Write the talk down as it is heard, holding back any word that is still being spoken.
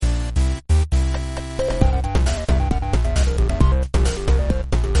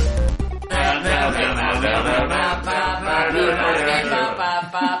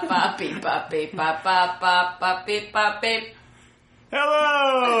beep bop bop bop bop beep bop beep.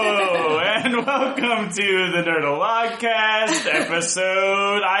 Hello, and welcome to the Nerdalogcast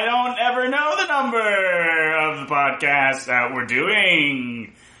episode. I don't ever know the number of the podcast that we're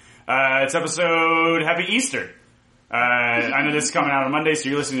doing. It's episode Happy Easter. I know this is coming out on Monday, so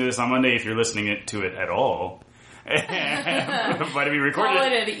you're listening to this on Monday if you're listening to it at all. But we recorded Call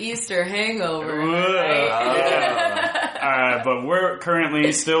it an Easter hangover. Right? But we're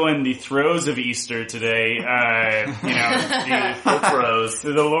currently still in the throes of Easter today. The throes.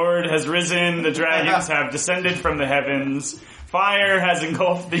 The Lord has risen. The dragons have descended from the heavens. Fire has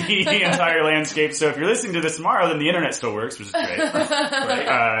engulfed the entire landscape. So if you're listening to this tomorrow, then the internet still works, which is great. Right?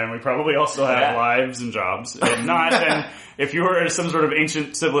 And we probably all still have lives and jobs. If not, then if you were some sort of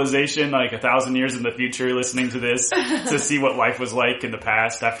ancient civilization, like 1,000 years in the future, listening to this to see what life was like in the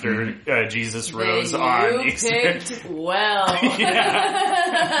past after Jesus rose on Easter. Picked well.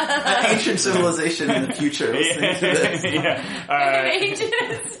 An ancient civilization in the future listening to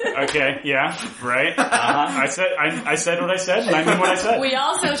this. Okay, yeah, right. I said what I said, and I mean what I said. We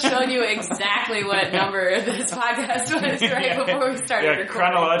also showed you exactly what number this podcast was right before we started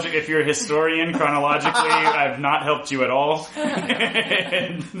recording. If you're a historian, chronologically, I've not helped you at all.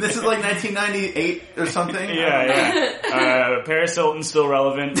 This is like 1998 or something? Yeah. Paris Hilton's still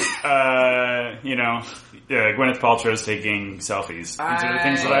relevant. Gwyneth Paltrow's taking selfies. These are the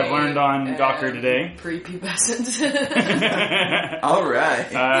things that I've learned on Gawker today. Prepubescent. All right.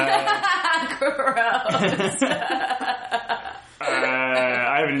 Gross.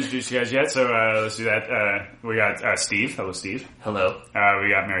 I haven't introduced you guys yet, so let's do that. We got Steve. Hello, Steve. Hello. We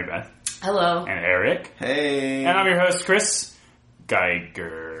got Mary Beth. Hello. And Eric. Hey. And I'm your host, Chris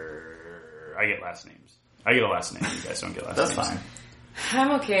Geiger. I get last names. I get a last name. You guys don't get last names. That's fine.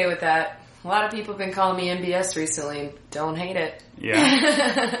 I'm okay with that. A lot of people have been calling me MBS recently. Don't hate it.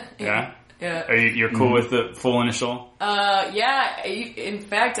 Yeah. Yeah? Yeah. You're cool with the full initial? Yeah. In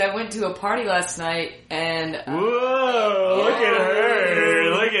fact, I went to a party last night and... Whoa! Look at her!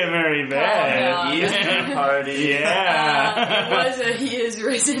 Look at Mary Beth! Easter party. Yeah. It was a He Is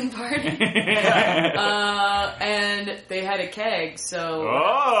Risen party. And they had a keg, so...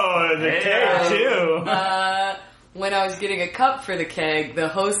 Oh, the keg too! When I was getting a cup for the keg, the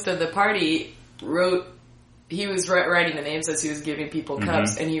host of the party wrote... He was writing the names as he was giving people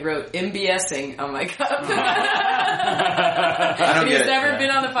cups, and he wrote MBSing on my cup. And he's never been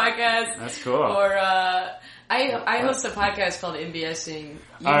on the podcast. That's cool. Or, I host a podcast called MBSing.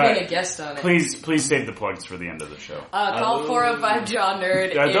 You've been a guest on it. Please save the plugs for the end of the show. Call 405 John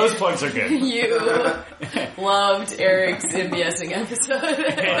Nerd. Those plugs are good. You loved Eric's MBSing episode.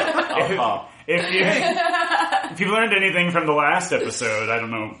 If you've learned anything from the last episode, I don't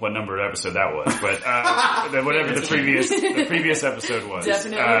know what number of episode that was, but whatever the previous episode was,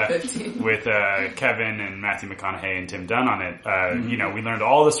 definitely 15, with Kevin and Matthew McConaughey and Tim Dunn on it. We learned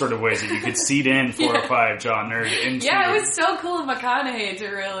all the sort of ways that you could seed in 405 John Nerd into. Yeah, it was so cool of McConaughey to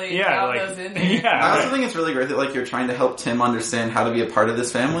really drop those in there. Yeah, I also think it's really great that you're trying to help Tim understand how to be a part of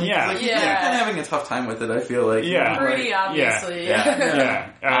this family. Yeah, he's kind of having a tough time with it. I feel like pretty obviously.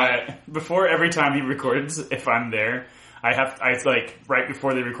 Before every time he records, if I'm there, it's like right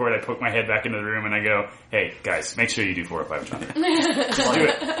before they record, I poke my head back into the room and I go, "Hey guys, make sure you do 405 John.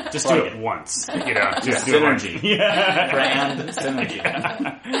 Just do it once. Just do synergy. It. Yeah, brand synergy.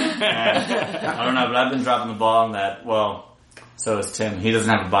 I don't know, but I've been dropping the ball on that. Well, so is Tim. He doesn't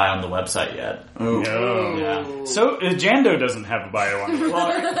have a bio on the website yet. Ooh. No. Yeah. So Jando doesn't have a bio on the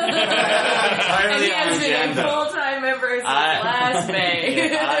website. And he has been a full-time member since last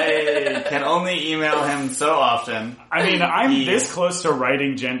May. I can only email him so often. I mean, I'm this close to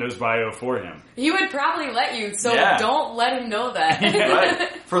writing Jando's bio for him. He would probably let you, so don't let him know that. Right.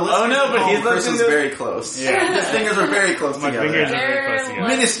 For listeners, Chris is very close. Yeah. His fingers are very close My together. fingers are very close together.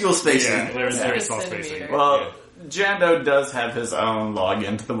 Minuscule spacing. Yeah, there's very small spacing. Well, Jando does have his own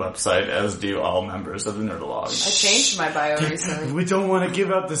login to the website, as do all members of the Nerdalog. I changed my bio recently. We don't want to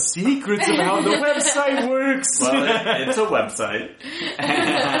give out the secrets of how the website works. Well, it's a website.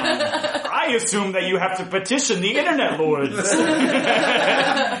 I assume that you have to petition the internet lords.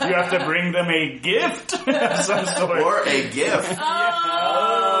 You have to bring them a gift of some sort. Or a gift.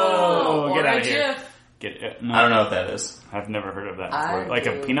 Oh, get out of here. I don't know what that is. I've never heard of that before. Like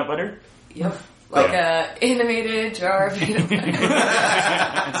a peanut butter? Yep. Like a animated jar of peanut butter.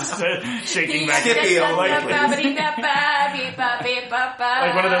 Just shaking back. Like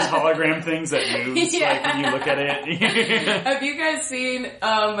one of those hologram things that moves like when you look at it. Have you guys seen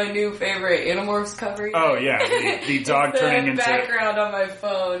my new favorite Animorphs cover yet? Oh yeah, the dog turning into... background on my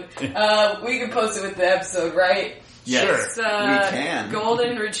phone. We can post it with the episode, right? Yes, It's, we can.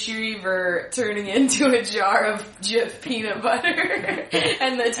 golden retriever turning into a jar of Jif peanut butter.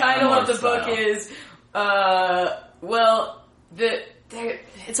 And the title of the book is,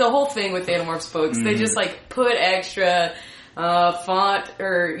 it's a whole thing with Animorphs books. They just like put extra font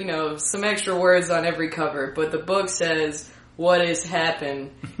or, some extra words on every cover, but the book says, "What has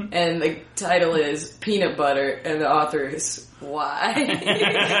happened?" And the title is Peanut Butter, and the author is Why.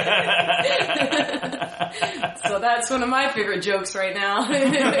 So that's one of my favorite jokes right now.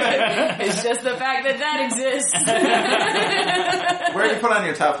 It's just the fact that exists. Where do you put on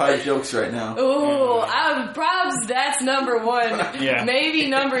your top 5 jokes right now? Ooh, probs, that's number 1. Yeah. Maybe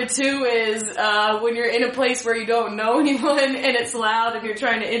number 2 is when you're in a place where you don't know anyone and it's loud and you're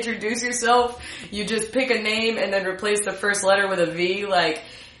trying to introduce yourself, you just pick a name and then replace the first letter with a V, like,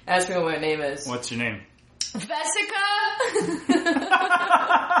 ask me what my name is. What's your name? Vesica?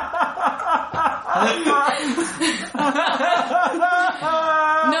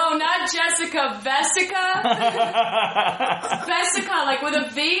 No, not Jessica. Vesica? Vesica, like with a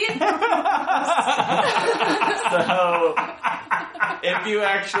V? So, if you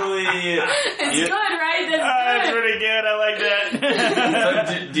actually... It's good, right? That's That's good. pretty good. I like that.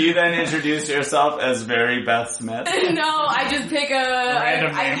 So do you then introduce yourself as very Beth Smith? No, I just pick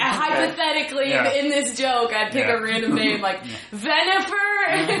Random name. hypothetically, Yeah. in this joke, I'd pick Yeah. a random name like Venifer.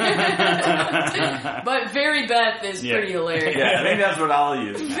 But Very Beth is pretty hilarious. Yeah, I think that's what I'll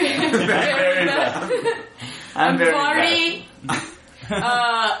use. Very Beth. I'm very Marty.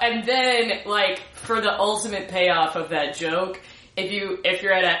 And then, like, for the ultimate payoff of that joke, if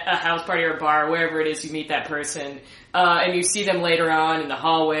you're at a house party or a bar, or wherever it is you meet that person, and you see them later on in the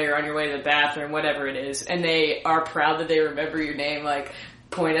hallway or on your way to the bathroom, whatever it is, and they are proud that they remember your name, like,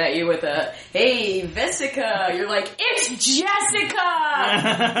 point at you with a, "Hey, Vesica," you're like, "It's Jessica!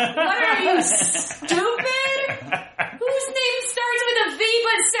 What are you, stupid? Whose name starts with a V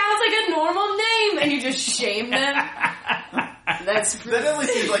but sounds like a normal name?" And you just shame them. That's That at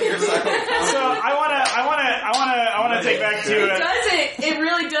least seems like you're psycho. So I wanna take back to. It doesn't. It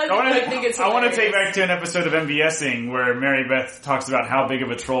really doesn't. I think it's I want to hilarious. take back to an episode of MBSing where Mary Beth talks about how big of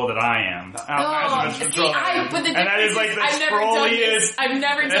a troll that I am. How massive of a troll I am. but the And that is like the I've never done this. trolliest. I've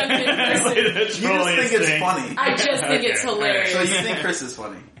never done it in It's like person. the You just trolliest think it's thing. funny. I just think it's Okay. hilarious. So you think Chris is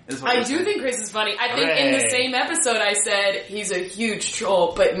funny? Is what I you're do saying. think Chris is funny. I think in the Hooray. same episode I said he's a huge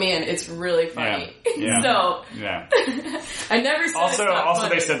troll, but man, it's really funny. Yeah. So Yeah. I never said it's not Also,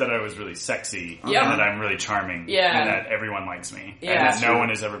 funny. they said that I was really sexy Yep. and that I'm really charming. Yeah. And that everyone likes me. Yeah. And that no one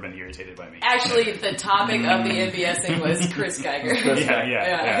has ever been irritated by me. Actually, the topic of the NBSing was Chris Geiger.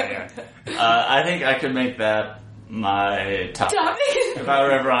 Yeah. I think I could make that my topic. If I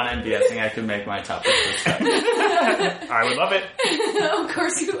were ever on NBSing, I could make my topic Chris Geiger. I would love it. Of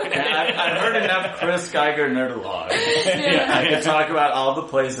course you would. And I've heard enough Chris Geiger nerdalogue. Yeah. I can talk about all the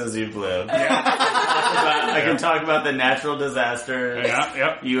places you've lived. I can talk about the natural disasters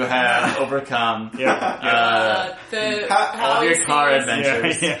you have overcome. The All of your car Holly's-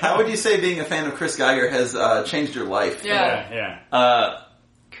 adventures. How would you say being a fan of Chris Geiger has changed your life? Yeah.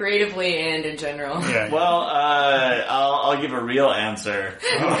 Creatively and in general. Yeah. Well, I'll give a real answer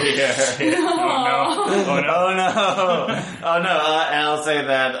over here. Oh no. And I'll say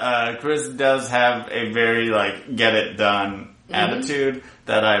that Chris does have a very get it done attitude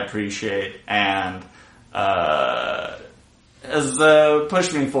that I appreciate and has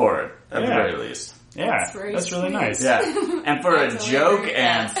pushed me forward at the very least. Yeah, very that's really sweet. nice. Yeah, and for a That's joke hilarious.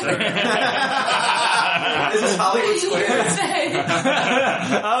 answer. This is Hollywood Squares.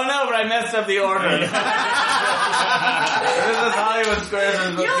 Oh no, but I messed up the order. This is Hollywood Squares.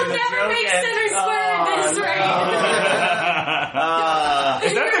 You'll never make center square in this, right?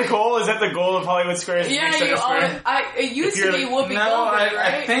 Is that the goal? Is that the goal of Hollywood Squares? to Yeah, make Center you Square? it used to be Whoopi No, Goldberg, I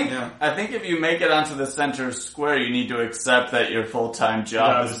right? think if you make it onto the center square, you need to accept that your full-time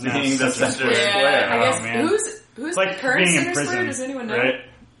job is now being the center center square. square. Yeah, I Oh, guess man. who's It's the like current being in center prison, square? Does anyone know? right?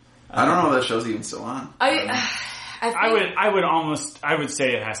 I don't know if that show's even still on. I think I would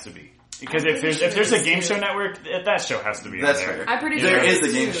say it has to be. Because I'm if pretty there's sure a game it's show too. network, that show has to be That's on there. fair. I'm pretty There sure is it's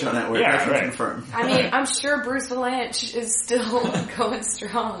a game too. show network. Yeah, I can right. confirm. I mean, I'm sure Bruce Valanche is still going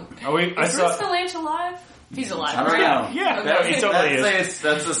strong. Oh, Is Bruce Valanche alive? He's alive, I don't right? know. Yeah, Okay. no, he totally is.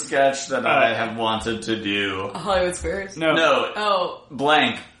 That's a sketch that I have wanted to do. Hollywood Squares. No. Oh,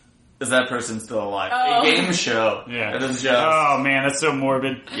 Blank. Is that person still alive? Oh. A game show. Yeah. It is just... Oh man, that's so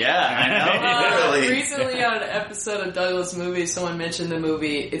morbid. Yeah, I know. Literally. recently on an episode of Douglas Movies, someone mentioned the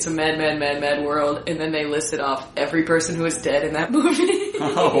movie It's a Mad, Mad, Mad, Mad World, and then they listed off every person who was dead in that movie.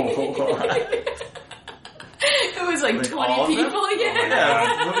 It was like 20 all of them? people, yeah.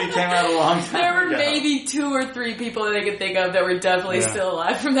 Yeah, the movie came out a long time There were ago. maybe 2 or 3 people that I could think of that were definitely still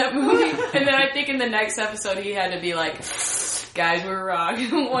alive from that movie. And then I think in the next episode he had to be like, guys, we were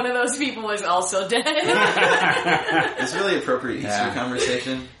wrong. One of those people was also dead. It's really appropriate Easter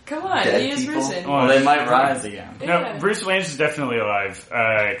conversation. Come on, Dead he is people. risen. Well, they might rise again. No, Bruce Valanche is definitely alive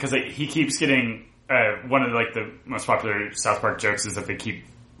because he keeps getting one of the most popular South Park jokes is that they keep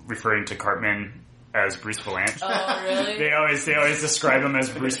referring to Cartman as Bruce Valanche. Oh, really? They always describe him as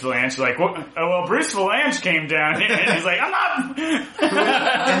Bruce Valanche. Like, well, Bruce Valanche came down here, and he's like, I'm not.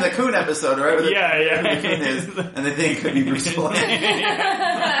 In the Coon episode, right? Where Yeah. the Coon is, and they think it could be Bruce Valanche.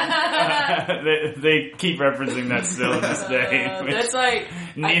 They keep referencing that still to this day. That's like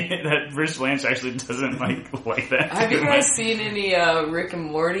that Bruce Valanche actually doesn't like that. Have you guys seen any Rick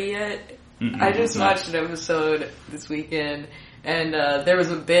and Morty yet? I just watched an episode this weekend, and there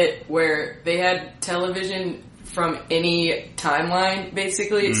was a bit where they had television from any timeline,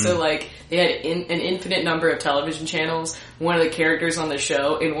 basically. So, like, they had an infinite number of television channels. One of the characters on the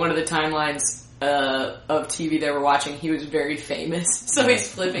show, in one of the timelines of TV they were watching, he was very famous. So he's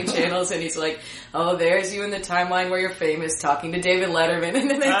flipping channels, and he's like, oh, there's you in the timeline where you're famous, talking to David Letterman. And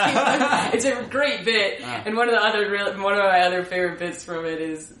then they keep it's a great bit. And one of my other favorite bits from it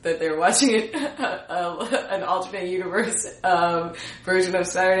is that they're watching an alternate universe version of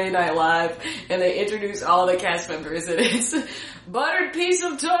Saturday Night Live, and they introduce all the cast members, and it's buttered piece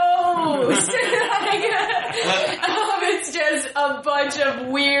of toast. It's just a bunch of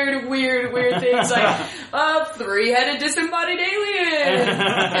weird things like a 3-headed disembodied alien,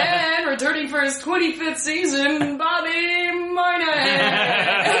 and returning for his 25th season, Bobby Moynihan.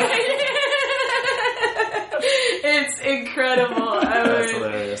 It's incredible. That's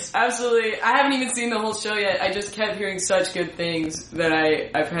hilarious. Absolutely. I haven't even seen the whole show yet. I just kept hearing such good things that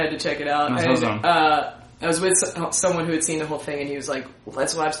I've had to check it out. I was with someone who had seen the whole thing, and he was like,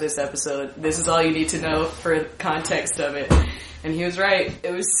 let's watch this episode. This is all you need to know for context of it. And he was right.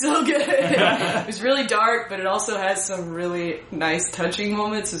 It was so good. It was really dark, but it also has some really nice, touching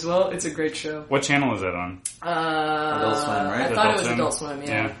moments as well. It's a great show. What channel is that on? Adult Swim, right? I thought it was Adult Swim,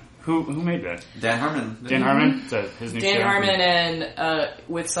 yeah. Who made that? Dan Harmon. Dan Harmon? Is that his new show? Dan Harmon and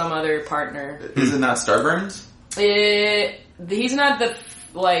with some other partner. Is it not Starburns? He's not the,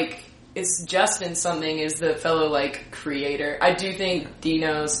 like... It's Justin something is the fellow, like, creator. I do think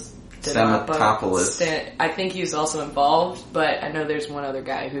Dino's Stamatopoulos. I think he's also involved, but I know there's one other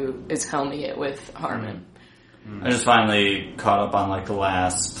guy who is helming it with Harmon. I just finally caught up on, like, the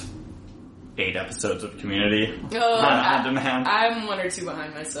last 8 episodes of Community. On demand. I'm 1 or 2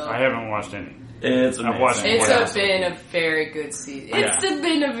 behind myself. I haven't watched any. It's amazing. It's been a very good season. It's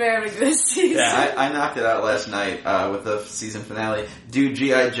been a very good season. Yeah, I knocked it out last night with the season finale. Dude,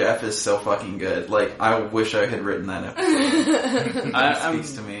 G.I. Jeff is so fucking good. Like, I wish I had written that episode. It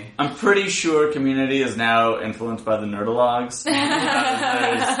speaks to me. I'm pretty sure Community is now influenced by the Nerdologues.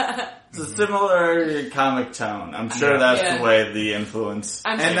 It's a similar comic tone. I'm sure that's the way the influence...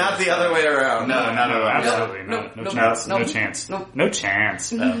 And not the other way around. No, absolutely. No chance. No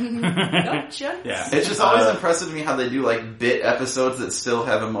chance. Yeah. It's just always impressive to me how they do, like, bit episodes that still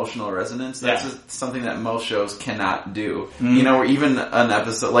have emotional resonance. That's just something that most shows cannot do. You know, or even an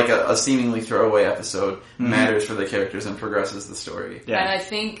episode, like a seemingly throwaway episode, matters for the characters and progresses the story. Yeah. And I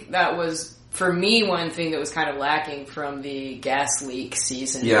think that was... For me, one thing that was kind of lacking from the gas leak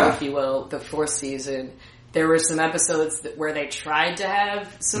season, if you will, the 4th season, there were some episodes where they tried to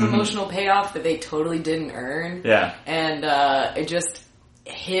have some emotional payoff that they totally didn't earn. Yeah. And it just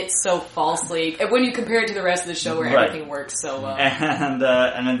hit so falsely. When you compare it to the rest of the show where everything works so well.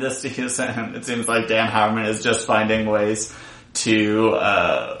 And in this season, it seems like Dan Harmon is just finding ways to...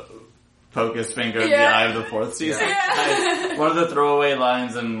 poke his finger in the eye of the 4th season. Yeah. One of the throwaway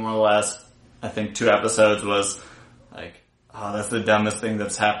lines in one of the last, I think, 2 episodes was like, oh, that's the dumbest thing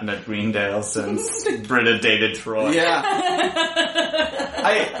that's happened at Greendale since Britta dated Troy. Yeah.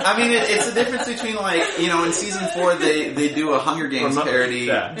 I mean, it's the difference between, like, you know, in season 4 they do a Hunger Games parody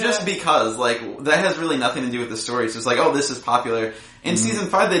just because, like, that has really nothing to do with the story. It's just like, oh, this is popular. In season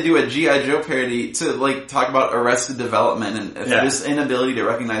 5 they do a G.I. Joe parody to, like, talk about Arrested Development and this inability to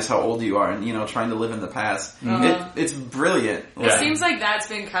recognize how old you are and, you know, trying to live in the past. It's brilliant. It seems like that's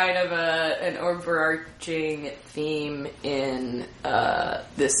been kind of an overarching theme in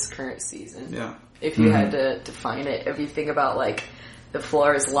this current season. Yeah. If you had to define it, if you think about, like, the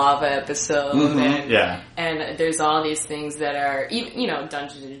Floor is Lava episode, and there's all these things that are, you know,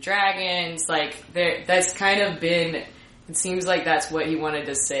 Dungeons and Dragons, like, that's kind of been... It seems like that's what he wanted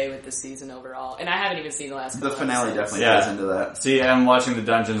to say with the season overall. And I haven't even seen the last couple The finale episodes. definitely goes into that. See, and watching the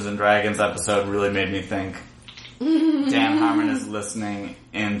Dungeons and Dragons episode really made me think, Dan Harmon is listening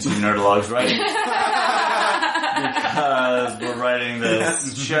into Nerdologue's writing. Because we're writing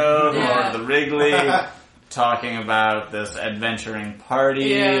this show, Lord of the Wrigley, talking about this adventuring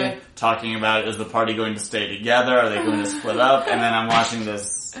party, talking about is the party going to stay together, are they going to split up, and then I'm watching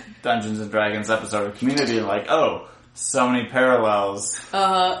this Dungeons & Dragons episode of Community and like, oh, so many parallels.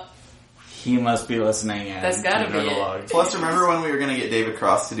 He must be listening in. That's gotta be it. Plus, remember when we were going to get David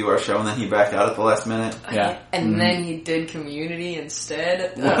Cross to do our show and then he backed out at the last minute? Yeah. And then he did Community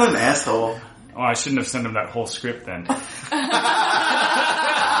instead. What an asshole. Oh, I shouldn't have sent him that whole script then.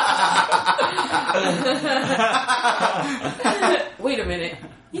 Wait a minute.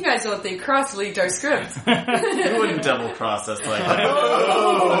 You guys don't think Cross leaked our script. You wouldn't double cross us like that.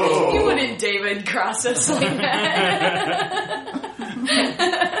 Oh. You wouldn't David Cross us like that.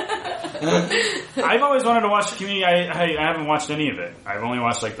 I've always wanted to watch Community. I haven't watched any of it. I've only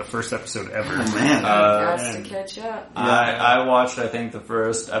watched like the first episode ever. Oh man. Has to catch up. I watched, I think, the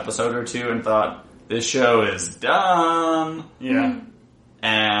first episode or two and thought, this show is done. Yeah.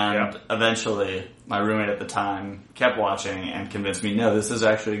 And eventually, my roommate at the time kept watching and convinced me, no, this is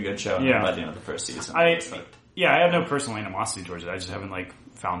actually a good show. Yeah. By the end of the first season. I have no personal animosity towards it. I just haven't like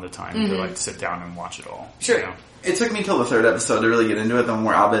found the time to like sit down and watch it all. Sure. You know? It took me till the third episode to really get into it, the one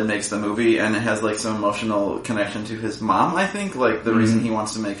where Abed makes the movie, and it has like some emotional connection to his mom, I think, like the reason he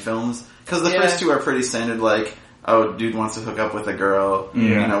wants to make films. Because the first two are pretty standard, like, oh, dude wants to hook up with a girl,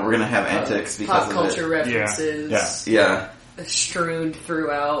 you know, we're gonna have antics because pop of culture it. references. Yeah. Strewed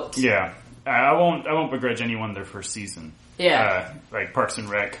throughout. Yeah. I won't begrudge anyone their first season. Yeah. Like Parks and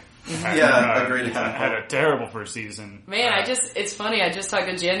Rec. A great example. Had a terrible first season. Man, it's funny, I just talked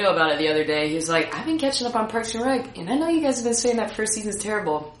to Jando about it the other day. He was like, I've been catching up on Parks and Rec, and I know you guys have been saying that first season's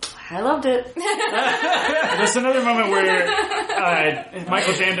terrible. I loved it. There's another moment where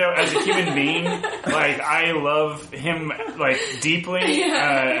Michael Jando, as a human being, like, I love him, like, deeply.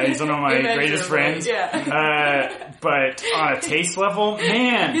 He's one of my greatest friends. But on a taste level,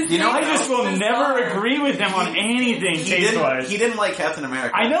 man, I just will never agree with him on anything taste-wise. He didn't like Captain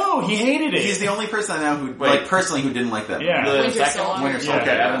America. I know, he hated it. He's the only person I know who, like, personally who didn't like that movie. The Winter second Soldier. one? Winter Soldier.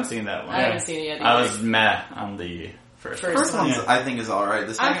 Okay, I haven't seen that one. I haven't seen it yet. I was meh on the first One's, I think, is alright.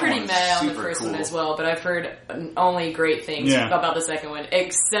 The second I'm pretty one's mad on the super first cool. one as well, but I've heard only great things about the second one,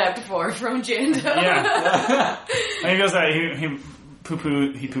 except for from Jando. Yeah. And he goes that he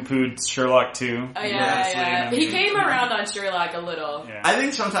poo-pooed Sherlock too. Oh, yeah. He came around on Sherlock a little. Yeah. I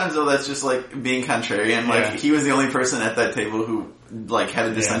think sometimes, though, that's just, like, being contrarian. Like, he was the only person at that table who, like, had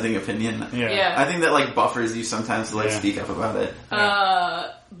a dissenting opinion. Yeah. I think that, like, buffers you sometimes to, like, speak up about it.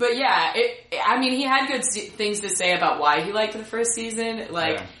 But yeah, he had good things to say about why he liked the first season.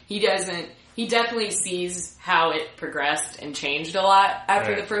 Like, he definitely sees how it progressed and changed a lot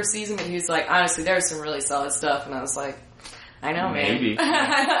after the first season, but he was like, honestly, there's some really solid stuff, and I was like, I know, man. Maybe.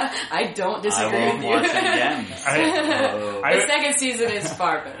 I don't disagree I won't with you. watch it again. The second season is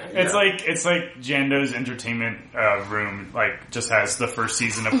far better. It's like Jando's entertainment room, like, just has the first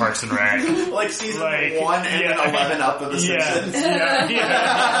season of Parks and Rec. Like season 1 and yeah. then 11 up of The Simpsons.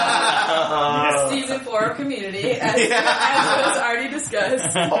 Season 4 of Community, as was already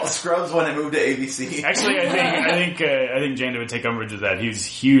discussed. Scrubs when it moved to ABC. Actually, I think Jando would take umbrage with that. He was a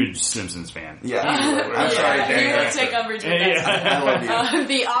huge Simpsons fan. Yeah. I'm sorry, He Dan. would take umbrage with that. I love you.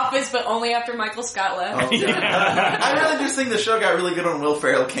 The Office, but only after Michael Scott left. Oh, yeah. I really just think the show got really good when Will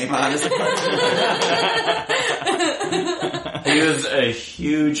Ferrell came on. He was a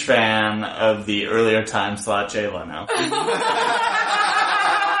huge fan of the earlier time slot Jay Leno. What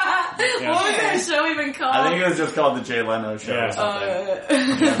was that show even called? I think it was just called the Jay Leno Show or something.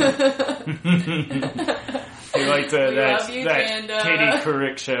 He liked that Katie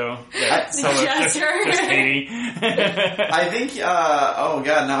Couric show. Just Katie. I think, oh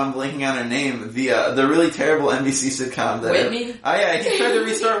god, now I'm blanking on her name. The really terrible NBC sitcom that... Whitney? He tried to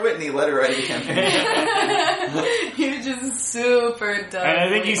restart Whitney letter writing campaign. He was just super dumb. And I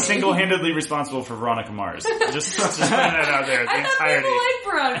think he's single-handedly responsible for Veronica Mars. Just putting that out there. The entirety. I thought people like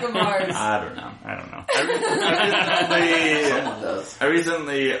Veronica Mars. I don't know. Does. I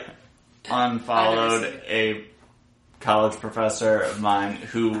recently unfollowed a college professor of mine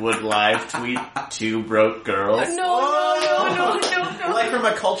who would live tweet two broke girls. No. Like from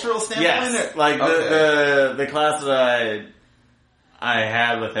a cultural standpoint? Yes, like the class that I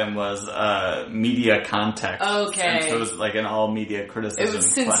had with him was media context. Okay. And so it was like an all media criticism It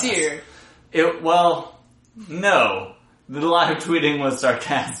was sincere. No. The live tweeting was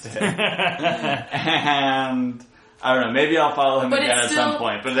sarcastic. And I don't know. Maybe I'll follow him But again it's at still- some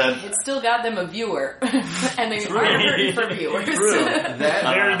point. But then It still got them a viewer, and they are hurting for viewers. True.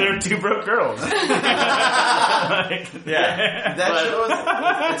 They're two broke girls. yeah, That show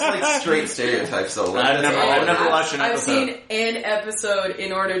it's like straight stereotypes though. Like, I've that's never- all I've it never is. watched an I've episode. seen an episode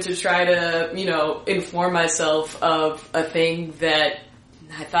in order to try to, inform myself of a thing that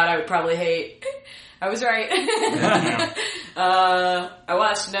I thought I would probably hate. I was right. I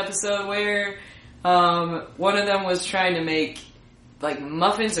watched an episode where one of them was trying to make like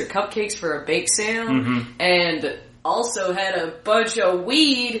muffins or cupcakes for a bake sale, and also had a bunch of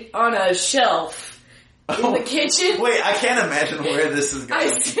weed on a shelf in the kitchen. Wait, I can't imagine where this is going.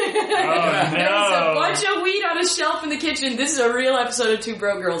 There's a bunch of weed on a shelf in the kitchen. This is a real episode of Two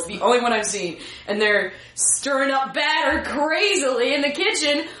Broke Girls, the only one I've seen. And they're stirring up batter crazily in the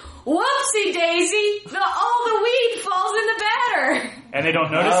kitchen. Whoopsie daisy! All the weed falls in the batter. And they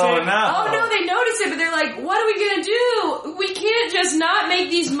don't notice Oh, it? no. Oh no, they notice it, but they're like, what are we gonna do? We can't just not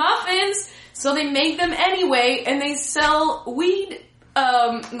make these muffins. So they make them anyway, and they sell weed,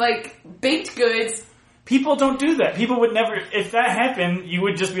 like baked goods. People don't do that. People would never, if that happened, you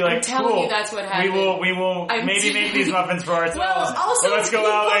would just be like, I'm telling cool. you that's what happened. We will maybe make these muffins for ourselves. Well, also But let's go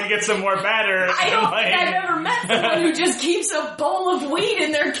out and get some more batter. I don't and, think I've ever met someone who just keeps a bowl of weed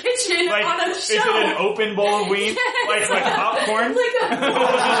in their kitchen like, on a is shelf. it an open bowl of weed? Like popcorn?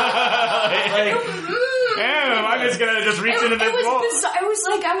 I'm just gonna just reach into this bowl. It was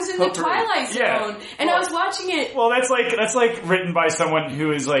like I was in the Twilight Zone, Yeah. and I was watching it. Well, that's like written by someone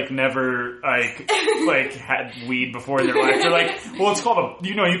who is like never like had weed before in their life. They're like, well, it's called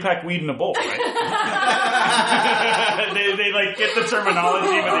you pack weed in a bowl, right? they like get the terminology,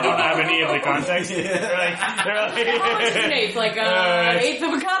 but they don't have any of the context. They're like It's an eighth, like an eighth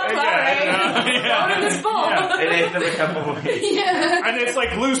of a cup, all right? Throw it in this bowl. an eighth of a cup of weed. Yeah. and it's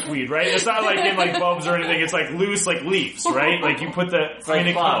like loose weed, right? It's not like in like bulbs or anything. It's like loose, like leaves, right? Like you put the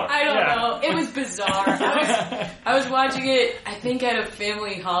like flour. I don't know. It was bizarre. I was watching it, I think at a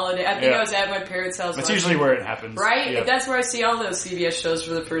family holiday. I think I was at my parents' house. That's usually where it happens. Right? Yeah. That's where I see all those CBS shows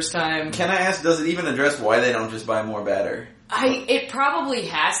for the first time. Can I ask, does it even address why they don't just buy more batter? It probably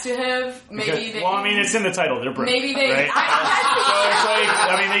has to have. Maybe they. Well, I mean, it's in the title. They're broke. Maybe they. Right? So it's like,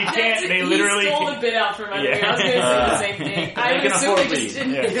 I mean, they can't. They literally. He stole a bit out from under me. I was going to say the same thing. I can assume afford they just weed.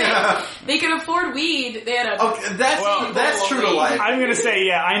 didn't. Yeah. They can afford weed. They had a. Okay, that's true to life. I'm gonna say,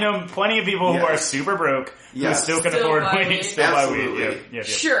 I know plenty of people who are super broke who still can Still afford buy weed, weed. still buy weed. Absolutely. Yeah.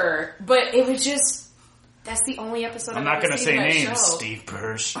 Sure, but it was just. That's the only episode I'm I've not ever gonna seen say of that names. show. Steve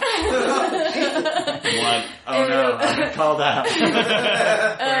Persch. What? Oh no, I'm called out.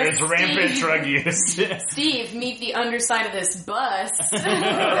 For his rampant drug use. Steve, meet the underside of this bus. It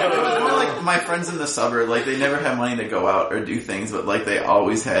was more like my friends in the suburb, like they never had money to go out or do things, but like they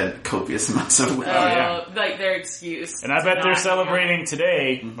always had copious amounts of weed. yeah. Like their excuse. And I bet they're Not- celebrating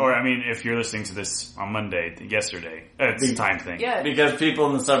today, or I mean, if you're listening to this on Monday, yesterday. It's a time thing. Yeah. Because people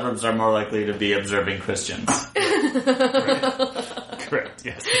in the suburbs are more likely to be observing Christians. Correct,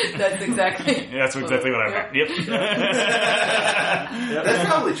 yes. That's exactly. That's exactly what I meant. Yep. That's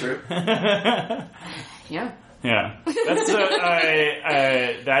probably true. Yeah. Yeah. That's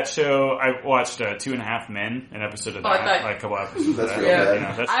that show, I watched 2.5 Men, an episode of that, like a couple episodes of That's that. real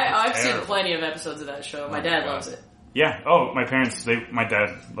bad. That's I've seen terrible. plenty of episodes of that show. My dad loves it. Yeah. Oh, my parents, my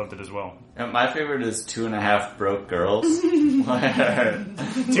dad loved it as well. And my favorite is 2.5 Broke Girls. Two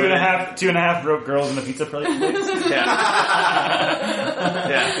and a half broke girls in the pizza place. Yeah.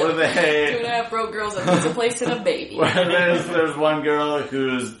 Yeah. What are they? 2.5 broke girls, a pizza place, and a baby. There's one girl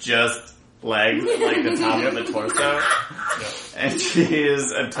who's just legs at like the top of the torso, and she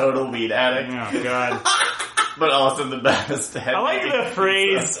is a total weed addict. Oh God. But also the best. I like the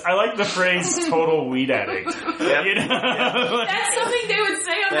phrase "total weed addict." Yep. You know, That's something they would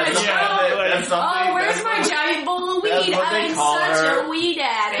say on that That's show. that's something. Oh, where's that's my giant bowl of that's weed? what they I'm call such her. a weed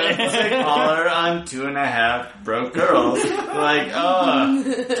addict. That's what they call her on 2.5 Broke Girls. Like, oh,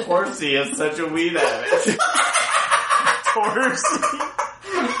 Torcy is such a weed addict.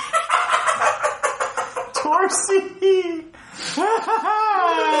 Torcy. Like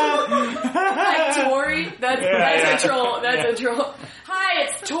Tori? That's Yeah. a troll. That's a troll. Hi,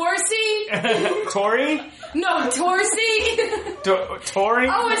 it's Torcy? Tori? No, Torcy? Tori?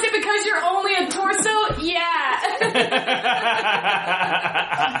 Oh, is it because you're only a torso? Yeah.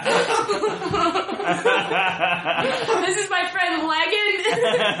 This is my friend Leggin.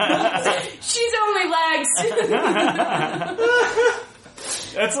 She's only legs.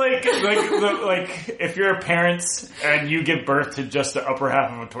 That's like if you're a parent and you give birth to just the upper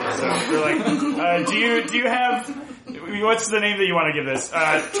half of a torso. You're like, do you have, what's the name that you want to give this?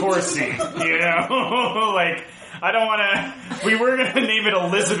 Torcy. You know, like I don't want to. We were going to name it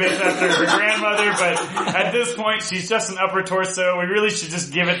Elizabeth after her grandmother, but at this point, she's just an upper torso. We really should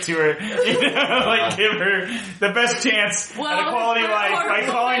just give it to her. Give her the best chance at a quality life by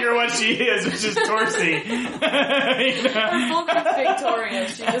calling her what she is, which is Torsi. Her full name's Victoria.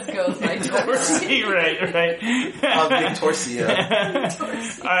 She just goes by Torsi. Right. Victoria.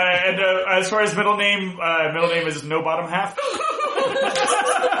 And as far as middle name is No Bottom Half.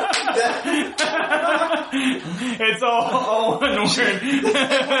 It's all one word.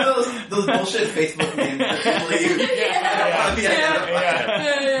 those bullshit Facebook names that people use.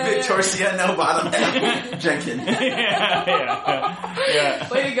 Victoria, No Bottom Half, Jenkins. Yeah.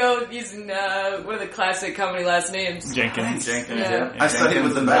 Way to go using one of the classic comedy last names. Jenkins. Yeah. I studied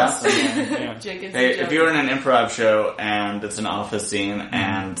with the best. Jenkins. Hey, if you're in an improv show and it's an office scene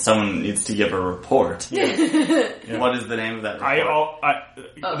and someone needs to give a report, what is the name of that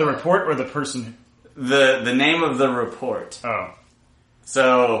report? The report or the person? The name of the report. Oh.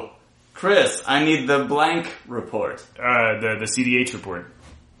 So, Chris, I need the blank report. The CDH report.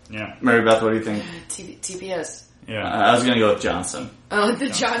 Yeah. Mary Beth, what do you think? TPS. Yeah. I was gonna go with Johnson. Oh, the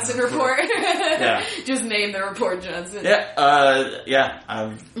Johnson report. Yeah. Just name the report Johnson. Yeah.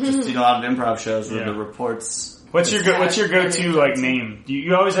 I've just seen a lot of improv shows where the reports. What's your go-to name?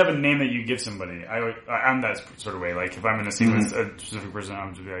 You always have a name that you give somebody. I'm that sort of way. Like if I'm in a scene with a specific person,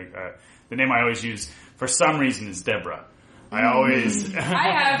 I'm just like the name I always use for some reason is Deborah. I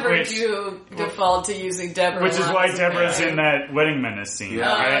have heard you default to using Deborah, which is why Deborah's in that Wedding Menace scene.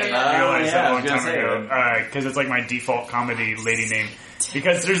 Yeah. I realized that a long time ago because it's like my default comedy lady name.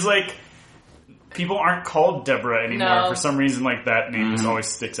 Because there's like people aren't called Deborah anymore. No. For some reason, like that name just always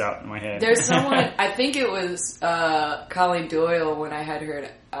sticks out in my head. There's someone, I think it was Colleen Doyle when I had her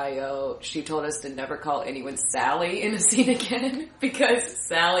at I.O. She told us to never call anyone Sally in a scene again because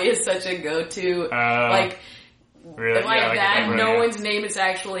Sally is such a go-to, Really? like that. No one's name is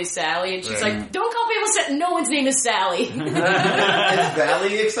actually Sally, and she's like, "Don't call people. No one's name is Sally." Is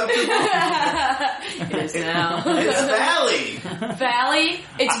Valley acceptable? It is now. It's Valley. Valley.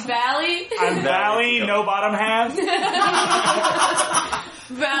 It's Valley. I'm Valley. No bottom half.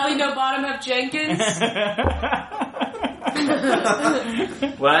 Valley. No bottom half. Jenkins.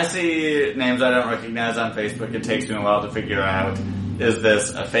 When I see names I don't recognize on Facebook, it takes me a while to figure out, is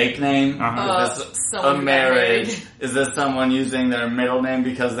this a fake name? Is this a marriage? Is this someone using their middle name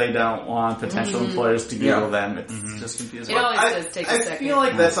because they don't want potential employers to Google them? It's just confusing. It always does take a second. I feel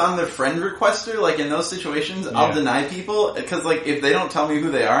like that's on the friend requester. Like in those situations, I'll deny people because like if they don't tell me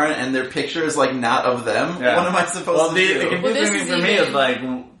who they are and their picture is like not of them, what am I supposed to do? The confusing thing for me is like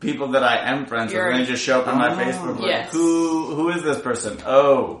people that I am friends with, and they just show up on my Facebook. Like, who is this person?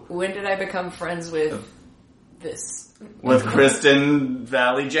 Oh, when did I become friends with this? With Kristen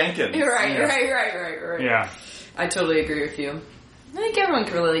Valley Jenkins. Right. Yeah. I totally agree with you. I think everyone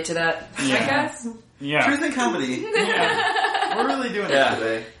can relate to that. Yeah. I guess. Yeah. Truth and comedy. Yeah. We're really doing it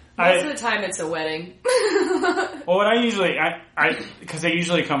today. Most of the time it's a wedding. Well, what I usually, because they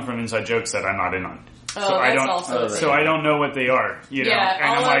usually come from inside jokes that I'm not in on. So I don't. So I don't know what they are, you know. Yeah, and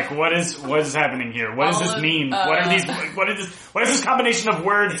I'm like, what is happening here? What does this mean? What are these? What is this combination of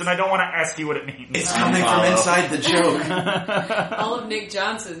words? And I don't want to ask you what it means. It's coming from inside the joke. All of Nick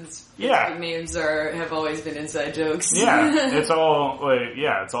Johnson's names have always been inside jokes. Yeah, it's all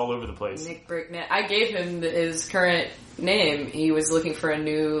it's all over the place. Nick Bricknet. I gave him his current name. He was looking for a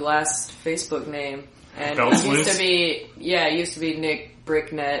new last Facebook name, and it used to be Nick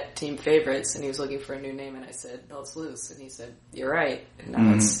Bricknet Team Favorites, and he was looking for a new name, and I said Belts Loose, and he said, "You're right," and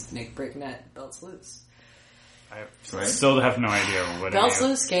now it's Nick Bricknet Belts Loose. I still have no idea what Belts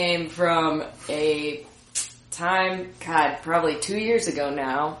Loose came from a time, probably 2 years ago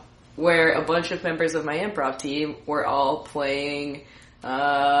now, where a bunch of members of my improv team were all playing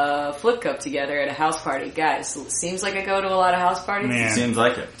Flip Cup together at a house party. Guys, seems like I go to a lot of house parties. Man. Seems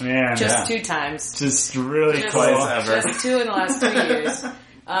like it. Man, just 2 times. Just really cool. Just 2 in the last 2 years.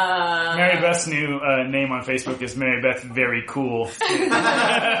 Mary Beth's new name on Facebook is Mary Beth Very Cool. Mary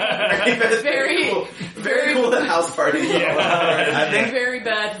Beth very cool at house parties. Yeah. I think very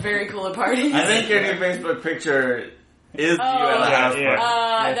bad, very cool at parties. I think your new Facebook picture is you at a house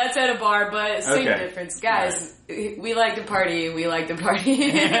party. That's at a bar, but same difference. Guys, we like to party,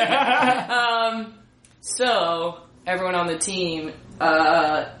 So, everyone on the team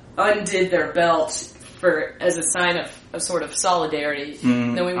undid their belt as a sign of sort of solidarity.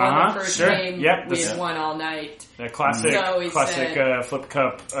 Then we won the first game. Yep, we had won all night. The classic flip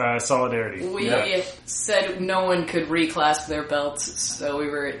cup solidarity. We said no one could reclasp their belts, so we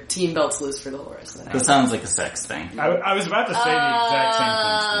were team beltsless for the whole rest of the night. That sounds like a sex thing. I was about to say the exact same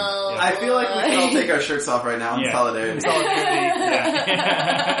thing. Yeah. I feel like we can all take our shirts off right now in solidarity.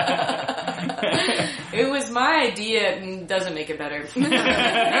 It was my idea, and doesn't make it better.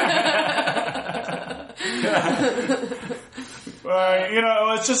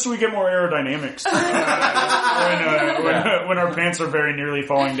 It's just we get more aerodynamics when our pants are very nearly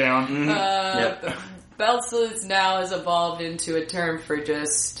falling down. Beltsless now has evolved into a term for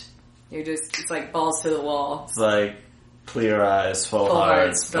it's like balls to the wall. It's like clear eyes, full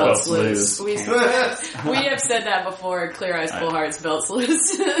hearts, belts loose. We have said that before. Clear eyes, full hearts, belts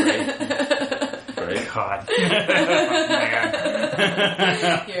loose. Great. God. Man.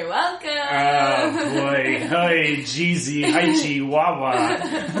 You're welcome. Oh boy. Hi, Jeezy. Hi,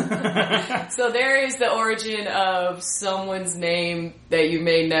 Chihuahua. So there is the origin of someone's name that you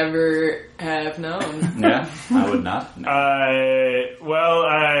may never have known. Yeah, I would not.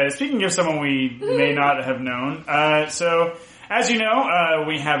 No. Speaking of someone we may not have known, so as you know,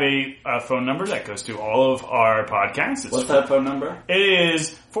 we have a phone number that goes to all of our podcasts. What's that phone number? It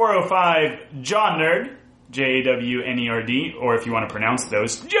is 405-JOHN-NERD, JAWNERD, or if you want to pronounce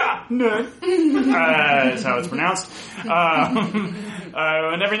those, JOHN-NERD. That's how it's pronounced.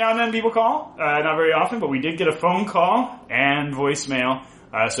 And every now and then people call, not very often, but we did get a phone call and voicemail.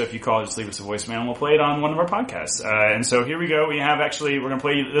 So if you call, just leave us a voicemail and we'll play it on one of our podcasts. And so here we go. We're going to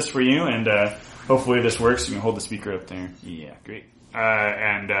play this for you, and hopefully this works. You can hold the speaker up there. Yeah, great.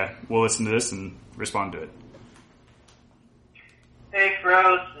 And we'll listen to this and respond to it. Hey,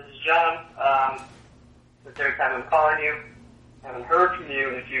 Froze. This is John. The third time I'm calling you. Haven't heard from you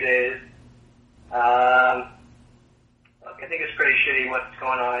in a few days. Look, I think it's pretty shitty what's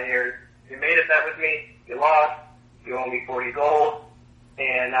going on here. You made a bet with me. You lost. You owe me 40 gold.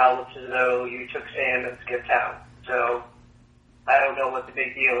 And now it looks as though you took Sam and skipped town. So, I don't know what the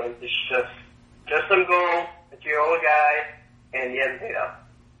big deal is. It's just some gold that you owe a guy, and you haven't paid up.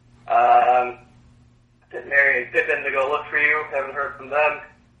 Sent Mary and Pippin to go look for you. Haven't heard from them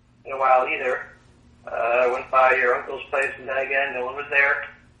in a while either. Went by your uncle's place and then again, no one was there.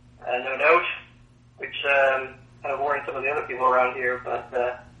 No note, which kind of warned some of the other people around here. But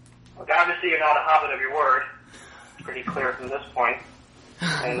look, obviously you're not a hobbit of your word. It's pretty clear from this point.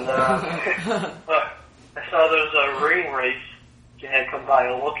 And look, I saw those ring race you had come by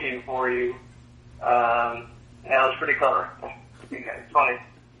looking for you. Yeah, it was pretty clever. It's funny.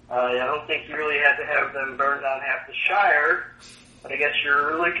 I don't think you really had to have them burn down half the Shire, but I guess you're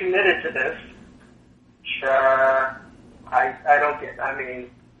really committed to this. Which, I don't get. I mean, you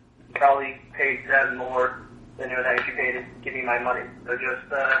probably paid them more than you would actually pay to give me my money. So just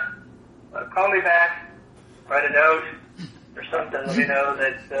call me back, write a note or something. Let me know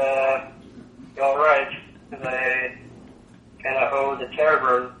that you're all right, because I kind of owe the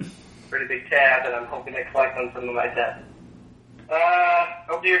Terrorburn a pretty big tab, and I'm hoping to collect on some of my debt.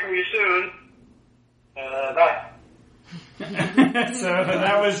 Hope to hear from you soon. Bye. So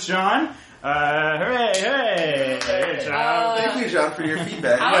that was John. Hooray, hooray! Hey, John. Thank you, John, for your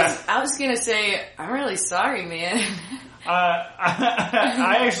feedback. I was gonna say, I'm really sorry, man.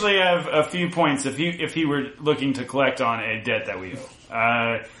 I actually have a few points if he were looking to collect on a debt that we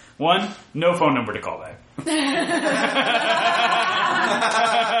owe. One, no phone number to call back.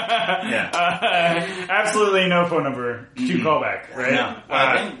 Absolutely no phone number to call back, right? No,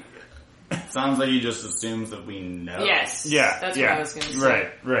 I think it sounds like he just assumes that we know. Yes. Yeah. That's what I was going to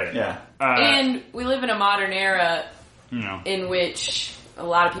say. Right. Yeah. And we live in a modern era in which a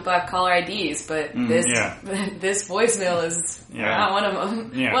lot of people have caller IDs, but this voicemail is not one of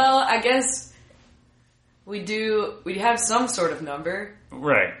them. Yeah. Well, I guess we have some sort of number.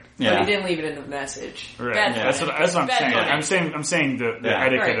 Right. But he didn't leave it in the message. Right. That's what I'm saying. I'm saying the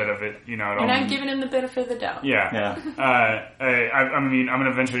etiquette of it. You know, and I'm giving him the benefit of the doubt. Yeah. I mean, I'm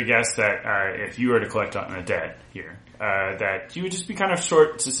going to venture to guess that if you were to collect on a debt here, that you would just be kind of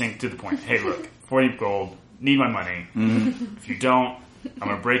short, succinct, to the point. Hey, look, 40 gold. Need my money. If you don't, I'm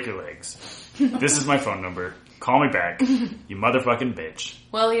going to break your legs. This is my phone number. Call me back, you motherfucking bitch.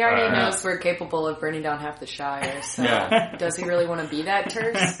 Well, he already knows we're capable of burning down half the Shire, so does he really want to be that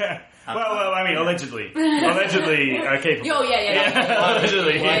terse? Well, I mean, allegedly capable. Oh, yeah.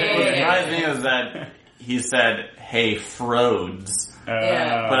 Allegedly. What surprised me was that he said, hey, Frodes.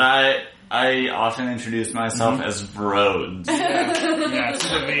 Yeah. But I often introduce myself as Broads. Yeah,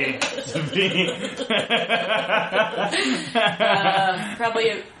 to be.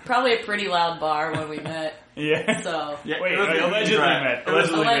 Probably a pretty loud bar when we met. Yeah. So Yeah, wait, it was the allegedly Green met.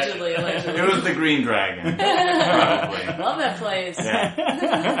 allegedly. It was the Green Dragon. Probably. Love that place. Yeah.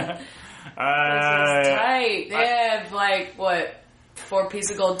 This is tight. They have 4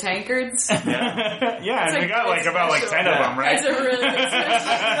 piece of gold tankards. Yeah, and we got about 10 of them, right? That's a really good special.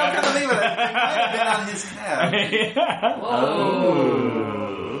 I can't believe it. It might have been on his tab.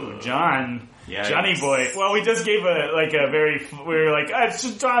 Whoa. John. Yikes. Johnny boy. Well, we just gave we were like, it's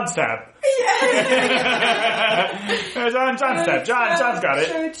just John's tab. John's tab. John's got it.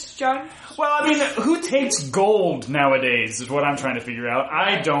 It's John. Well, I mean, who takes gold nowadays is what I'm trying to figure out.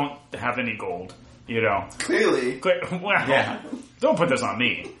 I don't have any gold, Clearly. Well, Yeah. don't put this on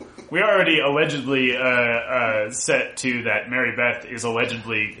me. We already allegedly set to that Mary Beth is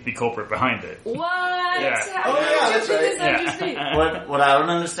allegedly the culprit behind it. What? Yeah. How did you that's do right. this understand? What I don't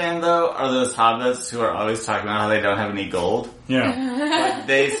understand though are those hobbits who are always talking about how they don't have any gold. Yeah. But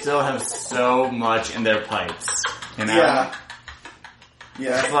they still have so much in their pipes. Yeah.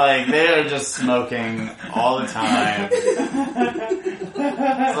 It's like they are just smoking all the time. It's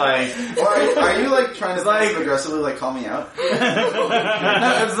like, Or are you trying to aggressively call me out?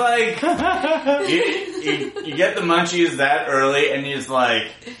 no, it's like you get the munchies that early, and you're just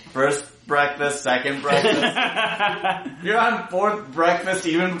like first breakfast, second breakfast. You're on 4th breakfast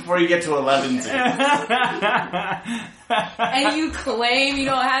even before you get to 11th. And you claim you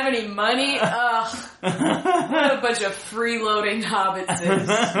don't have any money? Ugh. What a bunch of freeloading hobbits is.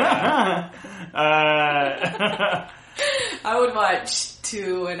 I would watch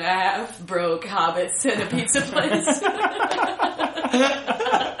 2.5 broke hobbits in a pizza place.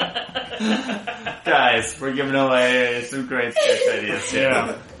 Guys, we're giving away some great sketch ideas here.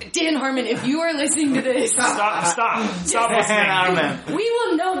 Yeah. Dan Harmon, if you are listening to this, Stop listening. we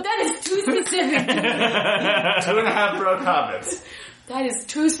will know that is too specific. 2.5 broke hobbits. That is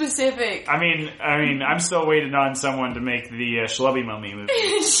too specific. I mean, I'm still waiting on someone to make the Schlubby Mummy movie.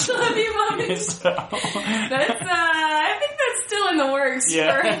 Schlubby Mummy. So. That's, I think that's still in the works for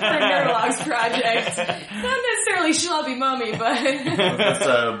Nerdlog's project. Not necessarily Schlubby Mummy, but... That's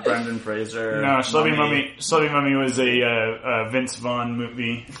a Brendan Fraser. No, Schlubby Mummy was a Vince Vaughn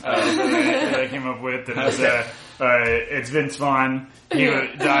movie that I came up with. And it's Vince Vaughn. He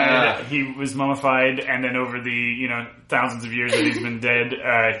died. He was mummified, and then over the thousands of years that he's been dead,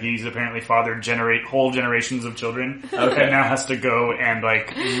 he's apparently fathered whole generations of children, and now has to go and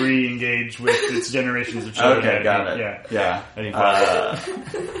re-engage with its generations of children. Okay, got it. Yeah.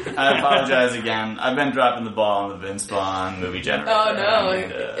 I apologize again. I've been dropping the ball on the Vince Vaughn movie generator. Oh no,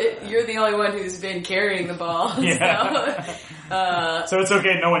 you're the only one who's been carrying the ball. Yeah. So it's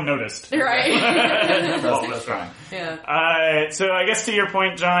okay. No one noticed. Right. That's fine. Yeah. So I guess to your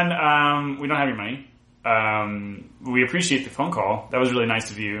point, John, we don't have your money. We appreciate the phone call. That was really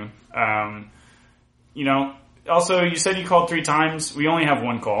nice of you. Also, you said you called 3 times. We only have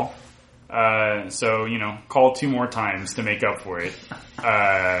 1 call. So, call 2 more times to make up for it.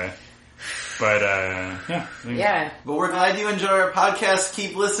 Yeah. But we're glad you enjoy our podcast.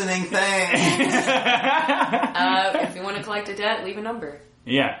 Keep listening. Thanks. If you want to collect a debt, leave a number.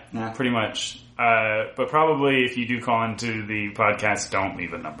 Yeah, pretty much. But probably if you do call into the podcast, don't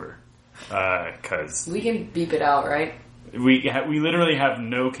leave a number. Cause we can beep it out, right? We literally have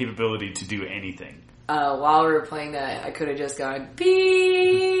no capability to do anything. While we were playing that, I could have just gone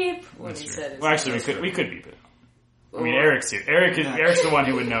beep when he said it. Well, actually, we could beep it. I mean, Eric's here. Eric's the one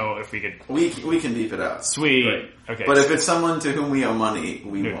who would know if we could. We can beep it out. Sweet. Right. Okay. But if it's someone to whom we owe money,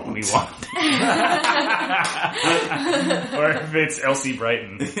 we won't. We won't. Or if it's Elsie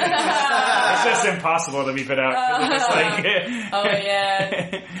Brighton. It's just impossible to beep it out. It's like, oh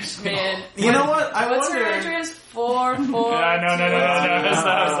yeah, man. You know what? What's her address? 442. No.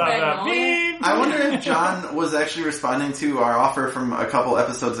 Stop. Beep. I wonder if John was actually responding to our offer from a couple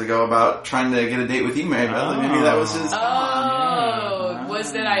episodes ago about trying to get a date with you, Mary Beth. Maybe that was his...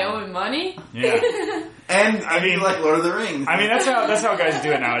 Was that I owe him money? Yeah. And I mean, like Lord of the Rings. I mean, that's how guys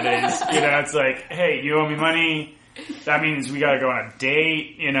do it nowadays. It's like, hey, you owe me money. That means we gotta go on a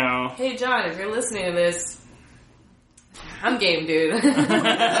date, Hey, John, if you're listening to this, I'm game, dude. What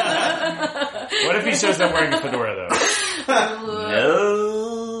if he shows up wearing a fedora, though?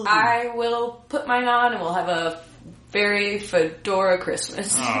 No. I will put mine on and we'll have a very fedora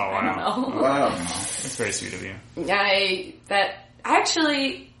Christmas. Oh, wow. I don't know. Wow. That's very sweet of you.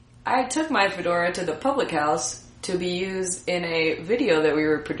 I took my fedora to the public house to be used in a video that we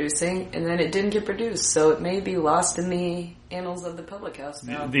were producing, and then it didn't get produced, so it may be lost in the annals of the public house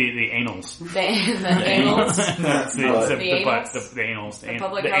now. The annals. The annals. The annals. The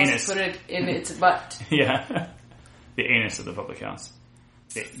public house anus. put it in its butt. Yeah. The anus of the public house.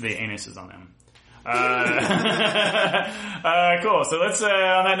 The anus is on them. Cool. So let's,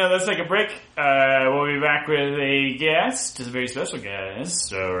 on that note, let's take a break. We'll be back with a guest, a very special guest.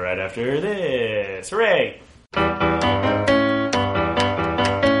 So right after this. Hooray!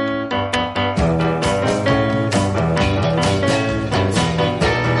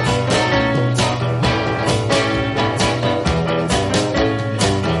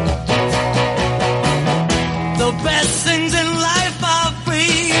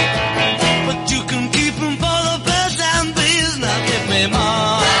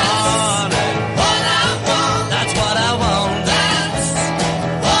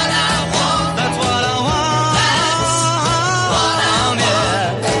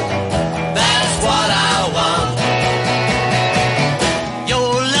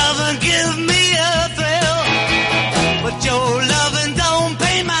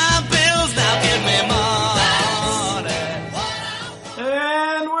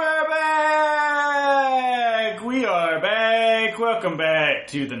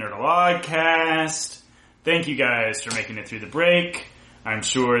 To the Nerdologcast. Thank you guys for making it through the break. I'm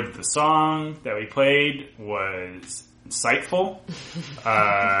sure that the song that we played was insightful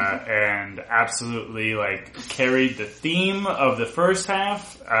and absolutely carried the theme of the first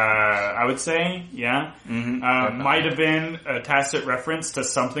half. I would say, yeah. Mm-hmm. Might have been a tacit reference to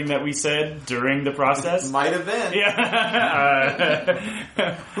something that we said during the process. Might have been. Yeah.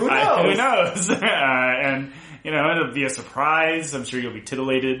 Who knows? Who knows? And it'll be a surprise. I'm sure you'll be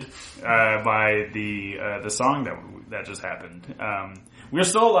titillated by the song that just happened. We're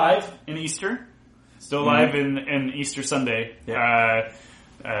still alive in Easter. Still alive in Easter Sunday. Yeah.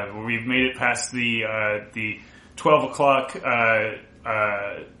 We've made it past the 12 o'clock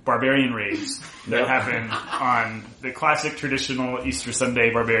barbarian raids that happen on the classic traditional Easter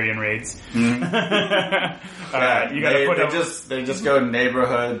Sunday barbarian raids. Mm-hmm. You gotta they just go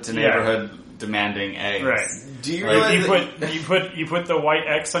neighborhood to neighborhood demanding eggs. Right. Do you realize you put the white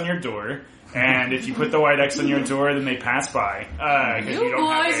X on your door, and if you put the white X on your door, then they pass by. You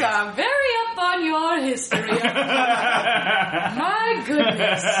boys are very up on your history. My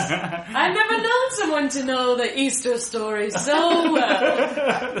goodness. I've never known someone to know the Easter story so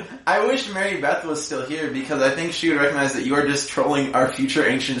well. I wish Mary Beth was still here, because I think she would recognize that you are just trolling our future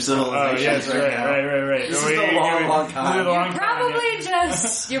ancient civilizations now. Right. This is a long time.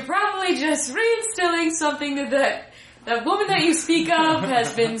 You're probably just reinstilling something that woman that you speak of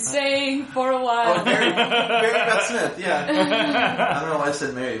has been saying for a while. Oh, Mary Beth Smith, yeah. I don't know why I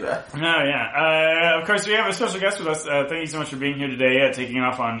said Mary Beth. Oh, yeah. Of course, we have a special guest with us. Thank you so much for being here today, taking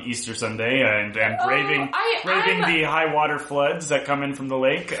off on Easter Sunday, and braving the high water floods that come in from the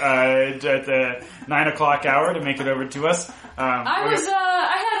lake at the 9 o'clock hour to make it over to us.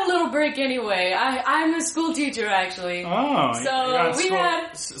 I had a little break anyway. I'm a school teacher, actually. Oh, so we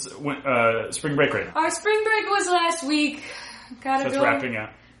had spring break right now. Our spring break was last week. That's wrapping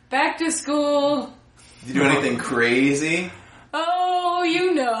up. Back to school. Did you do anything crazy?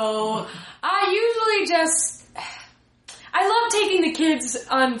 Oh, I usually I love taking the kids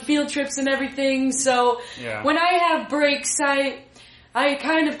on field trips and everything, so when I have breaks, I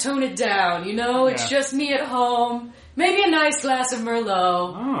kind of tone it down, It's just me at home. Maybe a nice glass of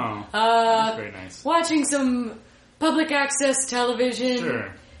Merlot. Oh, that's very nice. Watching some public access television.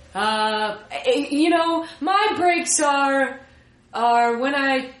 Sure. My breaks are when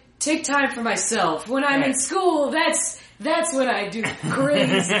I take time for myself. When I'm in school, that's when I do crazy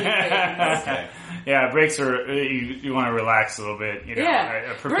things. Okay. Yeah, breaks are, you want to relax a little bit,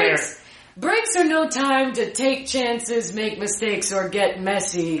 prepare. Breaks are no time to take chances, make mistakes, or get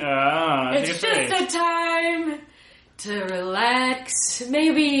messy. It's just a time to relax,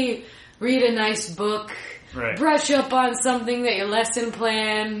 maybe read a nice book, brush up on something that your lesson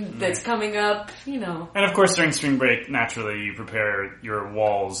plan that's coming up, And of course, during spring break, naturally, you prepare your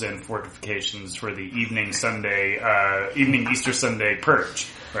walls and fortifications for the evening Easter Sunday purge,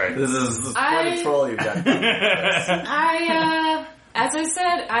 right? This is quite a troll you've got. As I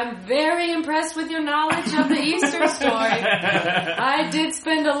said, I'm very impressed with your knowledge of the Easter story. I did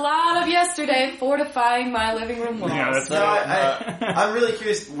spend a lot of yesterday fortifying my living room walls. Yeah, that's I'm really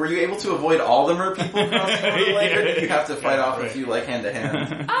curious, were you able to avoid all the mer people crossing over the lake, or did you have to fight off a few, hand to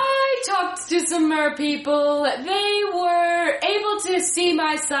hand? I talked to some mer people. They were able to see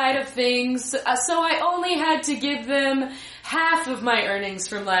my side of things, so I only had to give them half of my earnings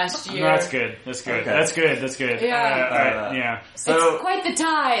from last year. No, that's good. That's good. Okay. That's good. Yeah. Yeah. So it's quite the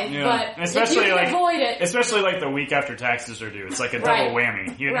tithe, Yeah. but Especially if you can like- avoid it. Especially like the week after taxes are due. It's like a double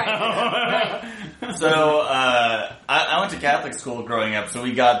whammy, you know? Right. So, I went to Catholic school growing up, so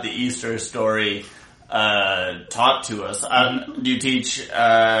we got the Easter story taught to us. Do you teach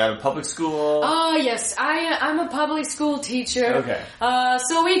public school? Oh, yes. I'm a public school teacher. Okay.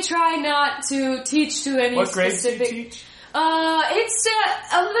 So we try not to teach to any What grades do you specific... teach? It's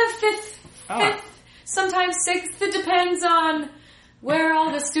the fifth, sometimes sixth. It depends on where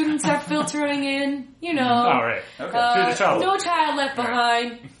all the students are filtering in, you know. Oh, right. Okay. Through the child. No child left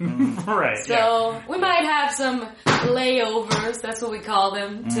behind. Right, So we might have some layovers, that's what we call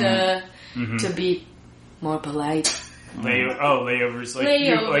them, to be more polite. Layovers. Like,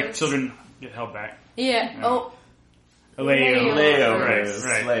 Layovers. like children get held back. Yeah. Oh, A layover. Layovers.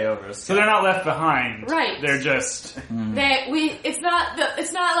 Right. Layovers. So they're not left behind. Right. They're just... it's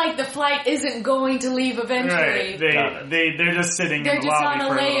not like the flight isn't going to leave eventually. Right. They're just sitting They're in the just lobby on a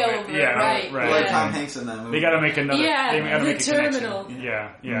for a little layover, bit. Yeah, right. Like Yeah. Tom Hanks in that movie. They gotta make another... Yeah, they gotta the make a connection. terminal.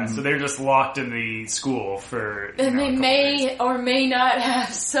 Yeah. So they're just locked in the school for... And they a couple may days. or may not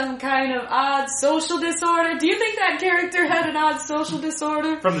have some kind of odd social disorder. Do you think that character had an odd social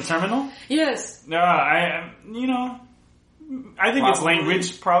disorder? From the terminal? Yes. No, I think it's Probably.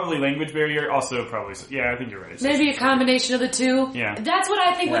 language, probably language barrier, also probably... Yeah, I think you're right. Maybe a combination of the two. Yeah. That's what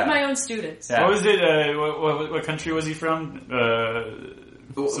I think Yeah. with my own students. Yeah. What was it, what country was he from?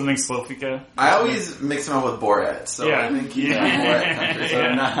 Something Slovakia? I always mix him up with Borat, so Yeah. I think he's Yeah. Borat country.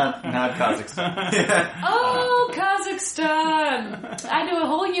 So not Kazakhstan. Oh, Kazakhstan! I do a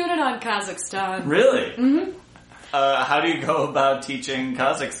whole unit on Kazakhstan. Really? Mm-hmm. How do you go about teaching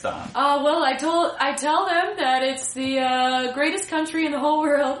Kazakhstan? Well, I tell them that it's the greatest country in the whole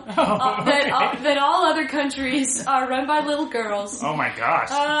world. That all other countries are run by little girls. Oh my gosh.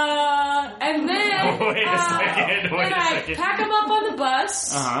 And then Wait a second. then I pack them up on the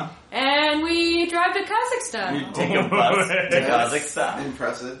bus, and we drive to Kazakhstan. You take a bus to Kazakhstan?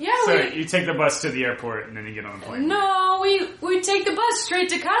 Impressive. Yeah, So you take the bus to the airport and then you get on the plane. no, we take the bus straight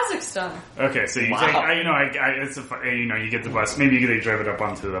to Kazakhstan. Okay, so you Wow. take, you get the bus. Maybe you could drive it up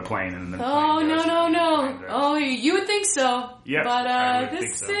onto the plane and then. the Oh plane goes no! and- Oh, you would think so. Yes, but I would think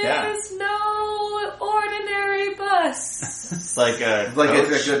this so. is Yeah. no ordinary bus. It's like a Like coach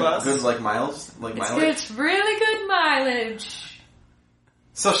it's a bus? good like miles, like mileage. It's really good mileage.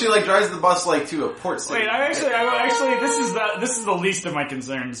 So she like drives the bus like to a port city. Wait, this is the least of my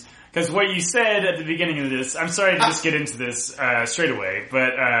concerns. Because what you said at the beginning of this, I'm sorry to just get into this straight away,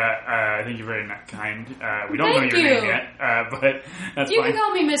 but I think you're very kind. We don't Thank know your name you. yet, but that's You fine. can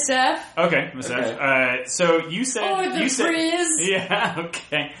call me Miss F. Okay, Miss F. So you said Or the you said, Frizz. Yeah,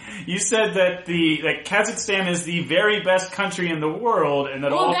 okay. You said that that Kazakhstan is the very best country in the world, and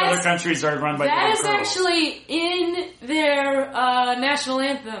that Well, all that's- other countries are run by That little is girls. actually in their national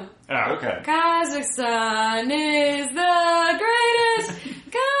anthem. Oh, Okay. Kazakhstan is the greatest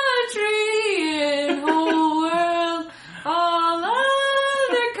country in the whole world. All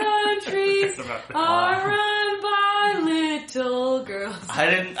other countries are run by little girls. I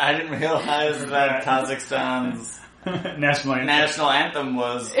didn't realize that Kazakhstan's National anthem.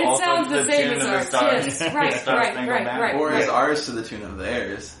 was It also sounds to the the same tune as of the ours. stars. Yes, right, Star right, Spangled right, Banner. right. Or is ours to the tune of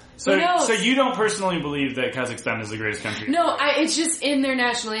theirs? So, Who knows? so you don't personally believe that Kazakhstan is the greatest country? in the No, world? it's just in their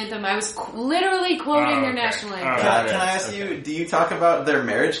national anthem. I was literally quoting Oh, their okay. national Oh, anthem. Got Can it. I ask Okay. you? Do you talk about their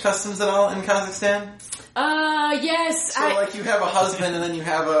marriage customs at all in Kazakhstan? Yes. So like you have a husband and then you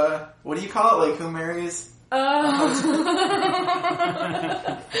have a what do you call it? Like who marries?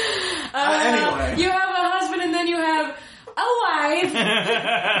 Anyway. You have a husband and then you have a wife.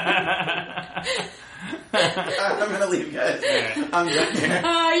 I'm gonna leave, guys. I'm done here.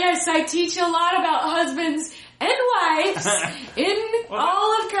 Yes, I teach a lot about husbands and wives in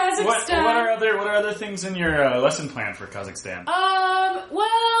all of Kazakhstan. What are other things in your lesson plan for Kazakhstan?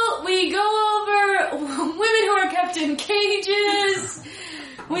 Well, we go over women who are kept in cages.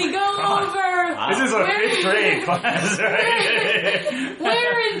 We go over This is a where- 5th grade class, right?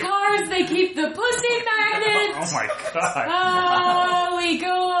 where in cars they keep the pussy magnets. Oh my god. We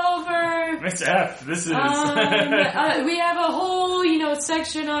go over. Miss F, this is... We have a whole,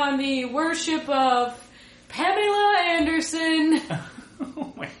 section on the worship of Pamela Anderson.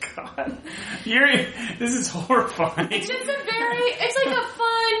 Oh my god. This is horrifying. It's just it's like a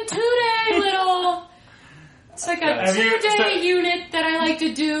fun 2-day little. It's like a Have you- 2-day unit that I like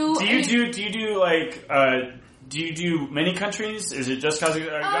to do. Do you do like do you do many countries? Is it just Kazakhstan? Are you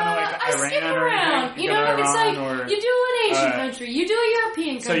going to like I Iran skip or around. anything? You know, Iran it's like or, you do an Asian country, you do a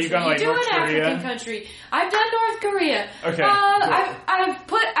European country, So you go, like, do North an Korea? African country. I've done North Korea. Okay.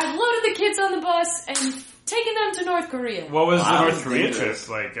 I've loaded the kids on the bus and taken them to North Korea. What was the North that's Korea dangerous.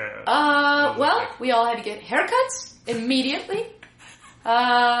 trip like? Well, we all had to get haircuts immediately.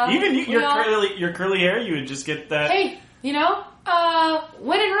 Even your curly hair, you would just get that. Hey, you know,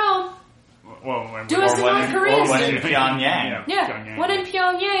 when in Rome, Well, do as the North Koreans or when do. in Pyongyang. Yeah, Pyongyang. when in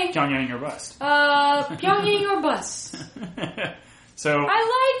Pyongyang. Pyongyang or bust. Pyongyang or bust. So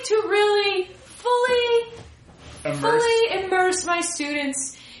I like to really immersed. fully immerse my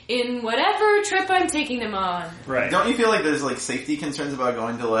students in whatever trip I'm taking them on. Right. Don't you feel like there's like safety concerns about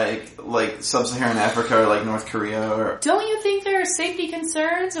going to like sub-Saharan Africa or like North Korea or? Don't you think there are safety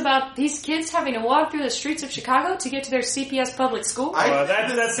concerns about these kids having to walk through the streets of Chicago to get to their CPS public school?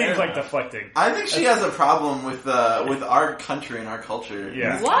 That seems like deflecting. I think she has a problem with our country and our culture.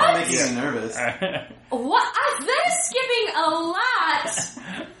 Yeah. It's What? kind of making me nervous. What? That is skipping a lot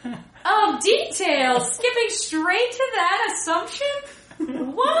of details. Skipping straight to that assumption?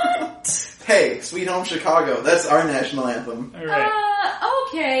 What? Hey, Sweet Home Chicago. That's our national anthem. Right.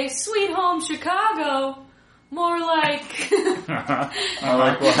 Okay, Sweet Home Chicago. More like... More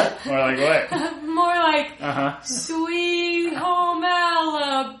like what? More like what? More like Sweet Home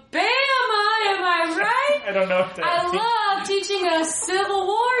Alabama, am I right? I don't know if that... I love teaching a Civil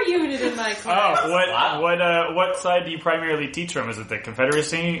War unit in my class. Oh, what side do you primarily teach from? Is it the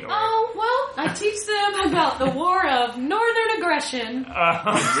Confederacy? Or? Oh, well, I teach them about the War of Northern Aggression.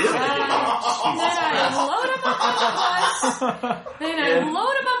 Really? Then I load them up on the bus. Then I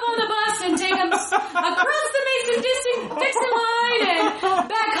load them up on the bus and take them across the Mason-Dixon line and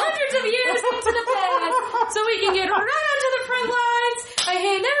back hundreds of years into the past so we can get right onto the front lines. I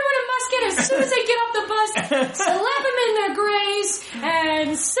hand everyone a musket as soon as they get off the bus, slap them in their grays,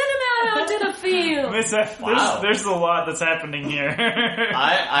 and send them out onto the field. Miss F, there's a lot that's happening here.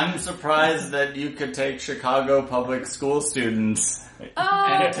 I'm surprised that you could take Chicago public school students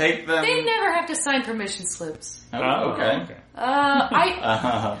and take them... They never have to sign permission slips. Oh, okay.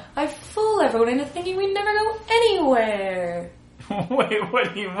 I fool everyone into thinking we never go anywhere. Wait,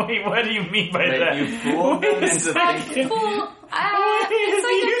 what do you mean by that? You fooled them into thinking...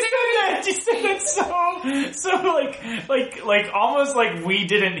 You said that so like almost like we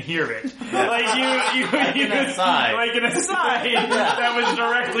didn't hear it. Like you an aside. Like an aside that was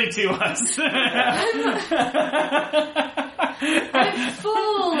directly to us. I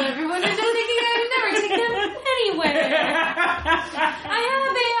fool everyone into thinking I never take them anywhere.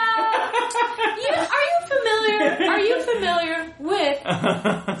 Are you familiar with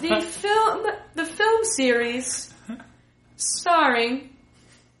the film series starring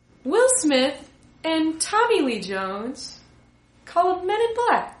Will Smith and Tommy Lee Jones called Men in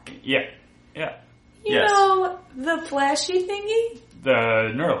Black? Yeah. You know the flashy thingy?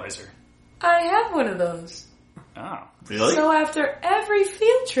 The neuralizer. I have one of those. Oh. Really? So after every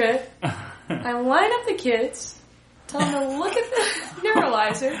field trip, I line up the kids, tell them to look at the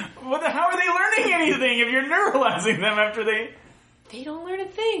neuralizer. How are they learning anything if you're neuralizing them after they... They don't learn a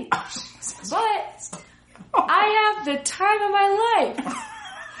thing. But I have the time of my life.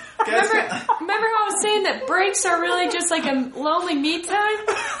 Remember how I was saying that breaks are really just like a lonely me time?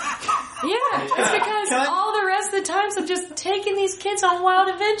 Yeah, it's because all the rest of the times I'm just taking these kids on wild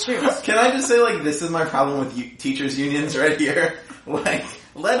adventures. Can I just say, like, this is my problem with teachers' unions right here? Like,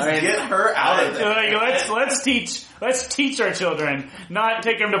 let's get her out of there. Like, let's teach our children, not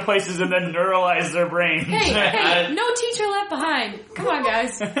take them to places and then neuralize their brains. Hey, no teacher left behind. Come on,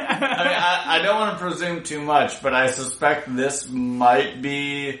 guys. I don't want to presume too much, but I suspect this might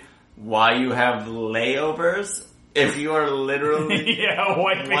be why you have layovers. If you are literally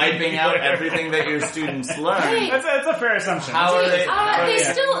wiping out everything that your students learn. Hey, that's a fair assumption. How are they? They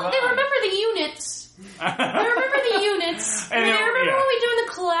remember the units. They remember the units. And they remember what we do in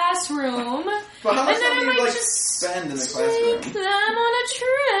the classroom. But how much and then time I do you, might like, just spend in the classroom? take them on a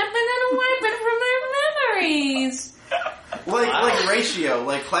trip and then wipe it from their memories. Like ratio,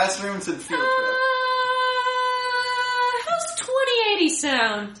 like classroom to field trip. How's 2080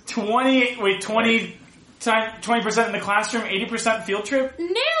 sound? 20% in the classroom, 80% field trip?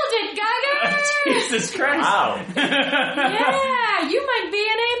 Nailed it, Gaga! Jesus Christ. Wow. Yeah, you might be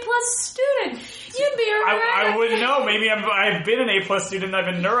an A+ student. You'd be I wouldn't know. Maybe I've been an A+ student and I've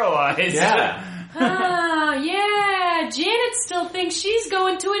been neuralized. Yeah. Yeah. Janet still thinks she's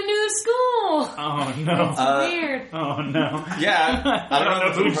going to a new school. Oh, no. It's weird. Oh, no. Yeah. I don't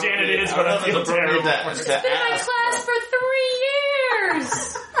know who Janet is, but I feel terrible. She's been in my class for 3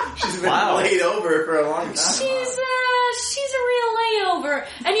 years. She's been laid over for a long time. She's a real layover.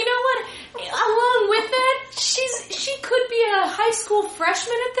 And you know what? Along with that, she could be a high school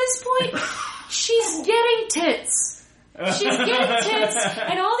freshman at this point. She's getting tits. She's getting tits,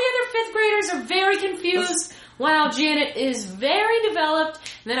 and all the other 5th graders are very confused, while Janet is very developed.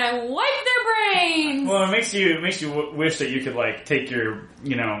 And then I wipe their brains. Well, it makes you wish that you could like take your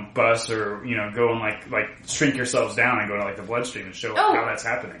bus or go and like shrink yourselves down and go to like the bloodstream and show how that's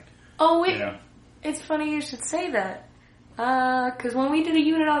happening. Oh wait, it's funny you should say that. Because when we did a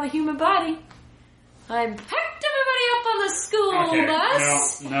unit on the human body, I packed everybody up on the school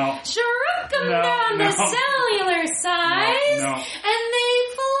bus, shrunk them down to cellular size, and they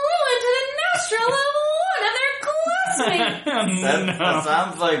flew into the nostril of one of their classmates. That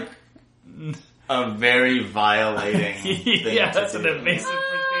sounds like a very violating thing. Yeah, that's an invasive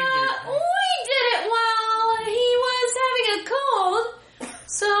procedure. We did it while he was having a cold,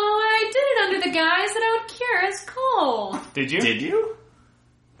 so I did it under the guise that I would cure his cold. Did you?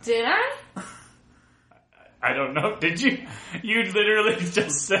 Did I? I don't know. Did you? You literally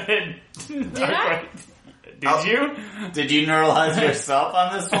just said. Did I? Did you? Did you neuralize yourself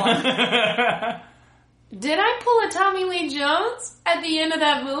on this one? Did I pull a Tommy Lee Jones at the end of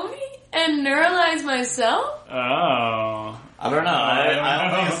that movie and neuralize myself? Oh. I don't know.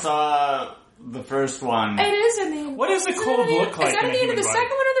 I only saw the first one. It is in the end. What does the cold look like? Is that at the end of the second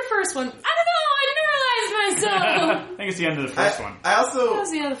one or the first one? I don't know. I neuralized myself. I think it's the end of the first one. I also. That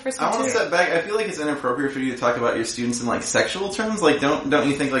was the end of the first one. I want to step back. I feel like it's inappropriate for you to talk about your students in like sexual terms. Like, don't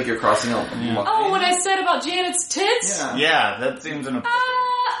you think like you're crossing a line? Oh, when I said about Janet's tits? Yeah, that seems inappropriate.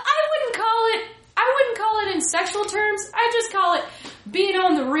 I wouldn't call it in sexual terms. I just call it being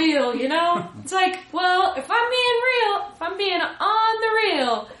on the real, It's like, well, if I'm being on the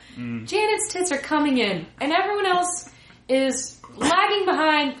real, Janet's tits are coming in, and everyone else is lagging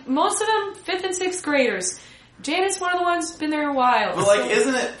behind. Most of them 5th and 6th graders. Janet's one of the ones who's been there a while. But like,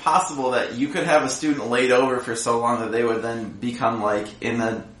 isn't it possible that you could have a student laid over for so long that they would then become like in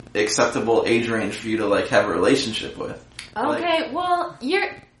an acceptable age range for you to like have a relationship with? Okay, well,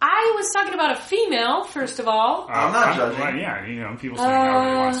 I was talking about a female, first of all. I'm not judging. Well, yeah, people swing however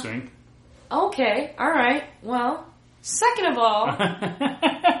they want to swing. Okay, alright. Well, second of all,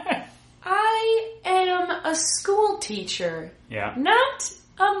 I am a school teacher. Yeah. Not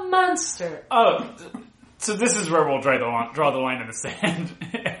a monster. Oh, so this is where we'll draw the line in the sand.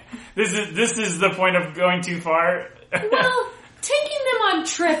 This is the point of going too far. Well, taking them on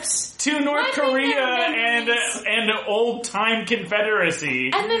trips to North Korea and old time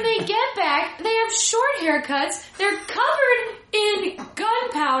Confederacy. And then they get back, they have short haircuts, they're covered in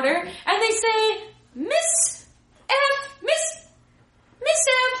gunpowder, and they say, Miss F.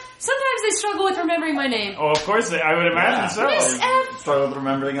 Sometimes they struggle with remembering my name. Oh, of course, I would imagine so. Miss F. Struggle with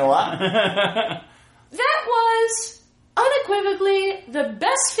remembering a lot. That was unequivocally the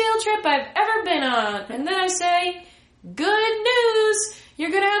best field trip I've ever been on. And then I say, good news! You're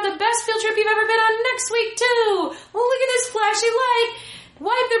gonna have the best field trip you've ever been on next week, too! Well, look at this flashy light!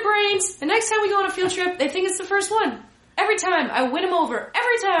 Wipe their brains! The next time we go on a field trip, they think it's the first one. Every time. I win them over.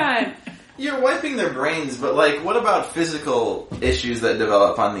 Every time! You're wiping their brains, but like, what about physical issues that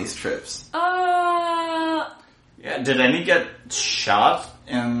develop on these trips? Yeah, did any get shot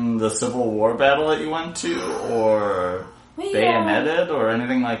in the Civil War battle that you went to? Or bayoneted or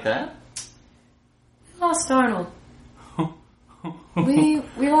anything like that? We lost Arnold. We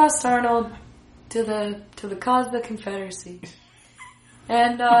lost Arnold to the cause of the Confederacy.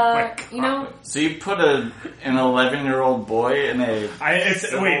 And, So you put an 11-year-old boy in a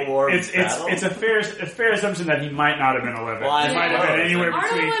Civil War battle? It's a fair assumption that he might not have been 11. Well, he might have been anywhere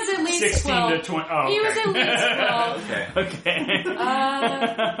Arnold between was at least 16 12. to 20. Oh, okay. He was at least 12.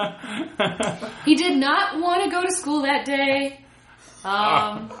 Okay. He did not want to go to school that day.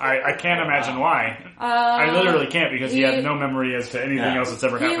 I can't imagine why. I literally can't because he had no memory as to anything else that's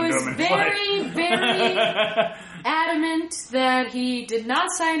ever happened to him in his life. He was very adamant that he did not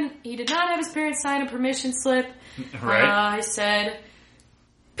have his parents sign a permission slip. Right. I said,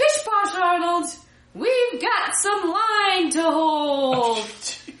 pish posh Arnold, we've got some line to hold.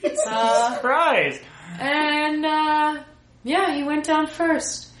 Jesus Christ. And, he went down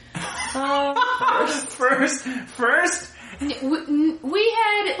first. First? We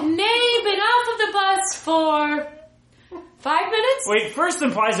had Nay been off of the bus for 5 minutes? Wait, first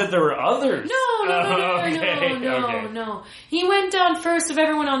implies that there were others. No. He went down first of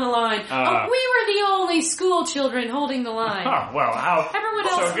everyone on the line. We were the only school children holding the line. Oh, well, how everyone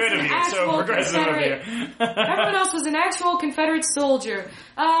else so good of you, so progressive of you. Everyone else was an actual Confederate soldier.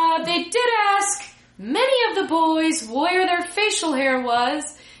 They did ask many of the boys where their facial hair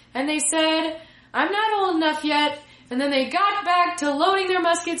was, and they said, I'm not old enough yet. And then they got back to loading their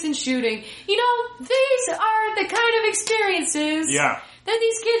muskets and shooting. You know, these are the kind of experiences that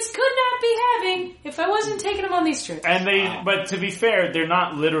these kids could not be having if I wasn't taking them on these trips. And but to be fair, they're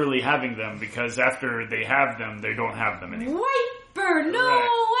not literally having them because after they have them, they don't have them anymore. Wiper, no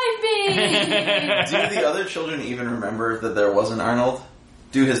wiping! Do the other children even remember that there was an Arnold?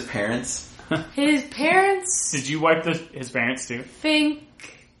 Do his parents? His parents... Did you wipe his parents too? Think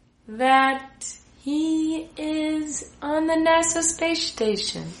that... he is on the NASA space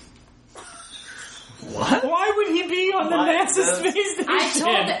station. What? Why would he be on the NASA space station?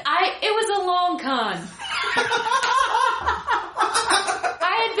 It was a long con.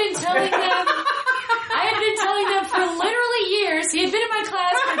 I had been telling them for literally years. He had been in my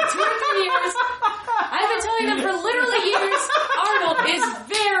class for 2 or 3 years. I had been telling them for literally years, Arnold is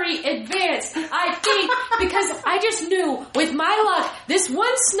very advanced. I think because I just knew, with my luck, this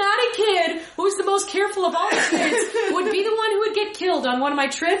one snotty kid, who's the most careful of all the kids, would be the one who would get killed on one of my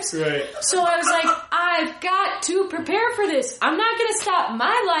trips. Right. So I was like, I've got to prepare for this. I'm not going to stop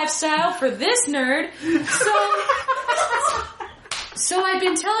my lifestyle for this nerd. So I've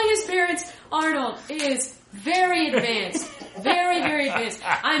been telling his parents, Arnold is very advanced. Very, very advanced.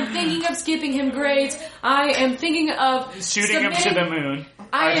 I'm thinking of skipping him grades. I am thinking of shooting him to the moon.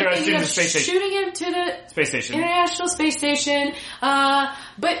 I am thinking of shooting him to the space station, International Space Station.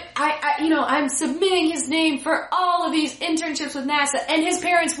 But I'm submitting his name for all of these internships with NASA, and his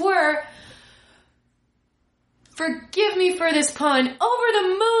parents were, forgive me for this pun, over the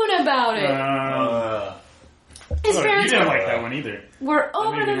moon about it. His parents you didn't like that one either. Were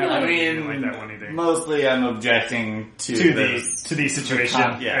over the moon. I didn't like that one either. Mostly I'm objecting to the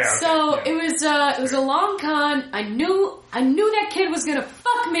situation. So it was a long con. I knew that kid was gonna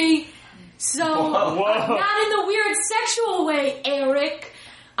fuck me. So not in the weird sexual way, Eric.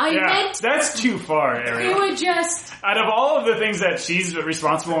 I meant that's too far, Eric. It would just out of all of the things that she's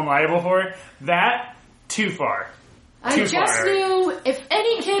responsible and liable for, that too far. I just knew if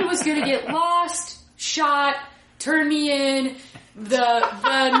any kid was gonna get lost, shot, turn me in, the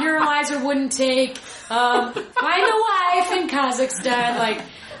neuralizer wouldn't take, find a wife in Kazakhstan, like,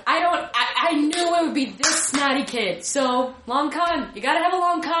 I knew it would be this snotty kid. So, long con. You gotta have a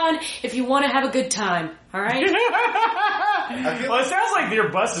long con if you want to have a good time. Alright? Well, it sounds like your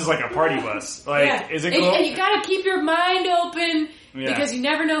bus is like a party bus. Like, is it cool? And you gotta keep your mind open because you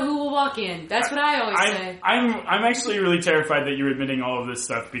never know who will walk in. That's what I always say. I'm actually really terrified that you're admitting all of this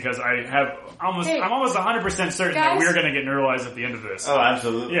stuff because I'm almost 100% certain that we're gonna get neuralized at the end of this. Oh,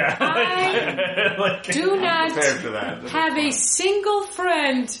 absolutely. Yeah. I do not have a single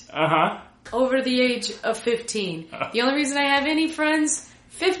friend over the age of 15. The only reason I have any friends,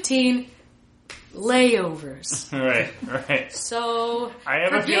 15, layovers. Right. So I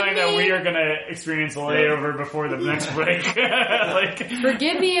have a feeling that we are going to experience a layover before the next break.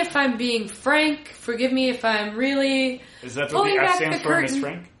 Forgive me if I'm being frank. Forgive me if I'm really. Is that what the F stands for, Miss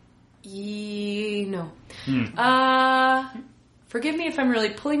Frank? No. Forgive me if I'm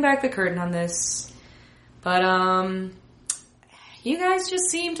really pulling back the curtain on this, but you guys just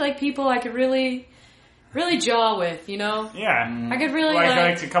seemed like people I could really jaw with, you know? Yeah. I could really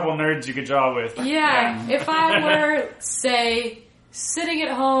like a couple nerds you could jaw with. Yeah. If I were, say, sitting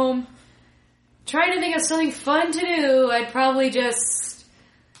at home, trying to think of something fun to do, I'd probably just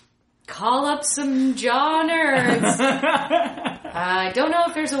call up some jaw nerds. I don't know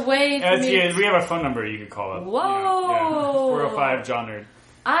if there's a way for me... we have a phone number you could call up. Whoa! 405 jaw nerd.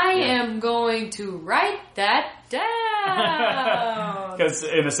 I am going to write that down. Because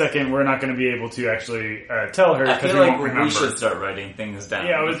in a second, we're not going to be able to actually tell her because we won't remember. We should start writing things down.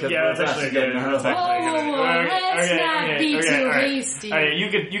 Yeah, that's actually good. Let's not be too hasty. All right, you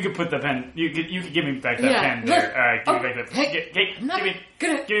could put the pen. You could give me back that pen there. Give me back that.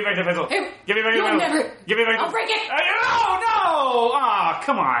 Give me back the pencil. Give me back the pencil. Give me back the. I'll break it. No! Ah,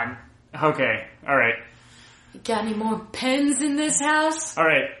 come on. Okay. All right. You got any more pens in this house? All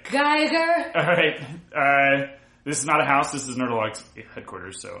right. Geiger? All right. This is not a house. This is Nerdalog's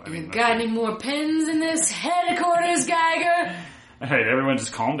headquarters, so... got any more pens in this headquarters, Geiger? All right, everyone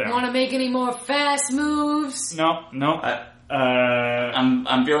just calm down. Want to make any more fast moves? No.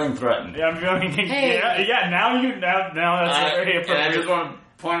 I'm feeling threatened. Yeah, I'm feeling... Hey. Yeah, now that's very appropriate. I just want to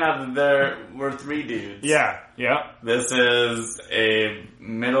point out that there were 3 dudes. Yeah. This is a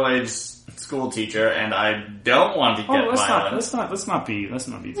middle-aged school teacher, and I don't want to get violent. Let's not be too like.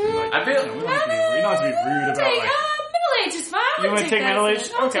 I feel we don't have to be rude about like. Middle age is fine. You want to take middle age?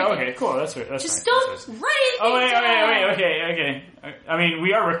 Okay, cool. That's just fine. Don't write anything. Okay. I mean,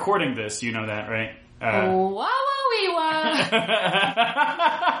 we are recording this. You know that, right? Wow.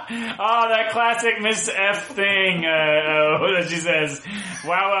 Oh, that classic Miss F thing that she says,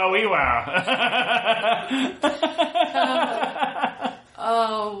 wow, wow, wee, wow.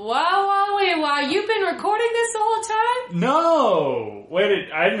 Oh, wow, wait, wow, you've been recording this the whole time? No!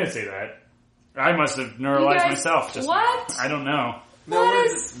 Wait, I didn't say that. I must have neuralized myself just what? now. I don't know. No,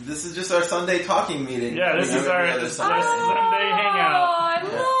 this is just our Sunday talking meeting. Yeah, this is our Sunday hangout. Oh, I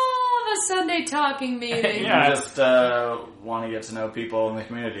love a Sunday talking meeting. Yeah. We just want to get to know people in the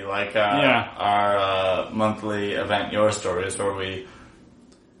community, like our monthly event, Your Stories, where we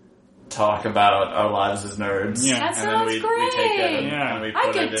talk about our lives as nerds. Yeah. That and sounds then we great. take it and we put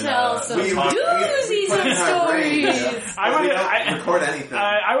I could it tell in some we doozies put it of in our brains, stories. yeah. We don't record anything.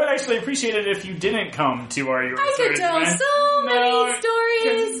 I would actually appreciate it if you didn't come to our Your I could Stories tell event. so many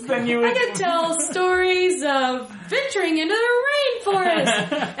stories. Then you would... I could tell stories of venturing into the rainforest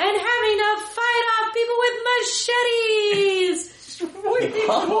and having to fight off people with machetes. What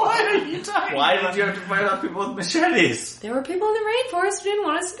are you talking Why about? did you have to fight off people with machetes? There were people in the rainforest who didn't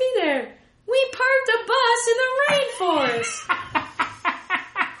want us to be there. We parked a bus in the rainforest.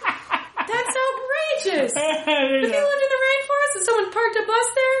 That's outrageous. If you lived in the rainforest and someone parked a bus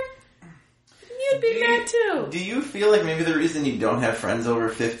there, you'd be mad too. Do you feel like maybe the reason you don't have friends over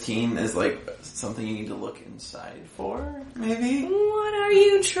 15 is like something you need to look inside for? Maybe? What are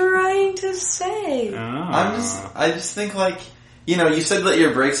you trying to say? I just think like, you know, you said that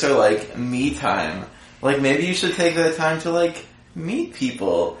your breaks are like me time. Like maybe you should take that time to like meet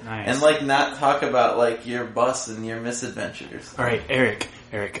people. Nice. And like not talk about like your bus and your misadventures. Alright, Eric,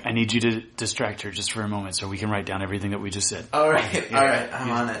 I need you to distract her just for a moment so we can write down everything that we just said. Alright, I'm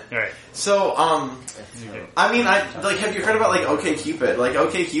on it. Alright. So, I mean, have you heard about like OkCupid? Like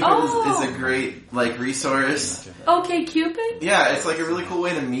OkCupid is a great like resource. Okay, Cupid? Yeah, it's like a really cool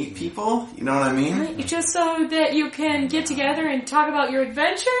way to meet people. You know what I mean? Just so that you can get together and talk about your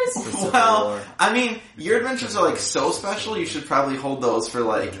adventures? Well, I mean, your adventures are like so special. You should probably hold those for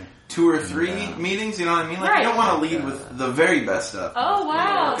like 2 or 3 meetings. You know what I mean? Like you don't want to lead with the very best stuff. Oh,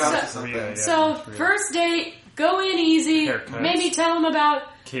 wow. Look out for something. So, first date, go in easy. Haircuts. Maybe tell them about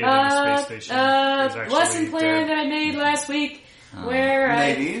Kid in the space station is actually lesson plan dead. that I made last week, where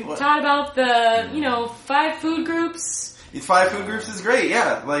maybe. I taught about the 5 food groups. 5 food groups is great.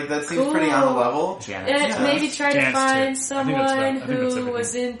 Yeah, like that seems pretty on the level. And maybe try to Dance find too. I think that's someone about- I think that's who everything.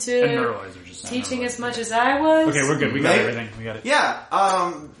 was And into neuralizer just teaching as much as I was. Okay, we're good. We got Maybe. everything. We got it. Yeah.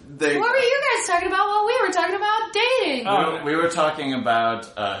 What were you guys talking about while we were talking about dating? Oh. We were talking about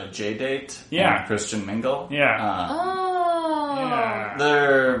J-Date and Christian Mingle. Yeah. Oh.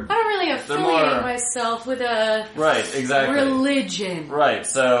 They're... I don't really affiliate more- myself with a Right, exactly. religion. Right,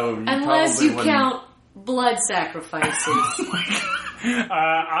 so you Unless probably you wouldn't... count blood sacrifices.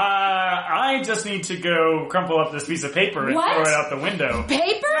 I just need to go crumple up this piece of paper and What? throw it out the window.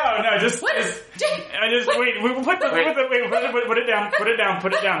 Paper? No, just... What? I just wait. We put it down. Put it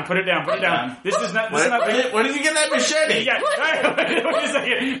down. This is not. Where did you get that machete? Yeah. Wait a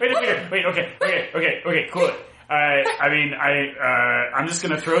second. Wait. Okay. Cool. I'm just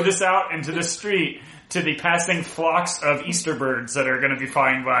gonna throw this out into the street to the passing flocks of Easter birds that are gonna be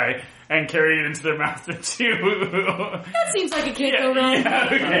flying by and carry it into their mouth too. That seems like it can't go wrong. Yeah.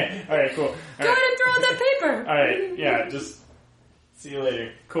 Okay. All right. Cool. All Go ahead and throw out that paper. All right. Yeah. Just see you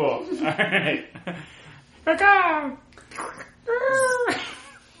later. Cool. All right. Caca.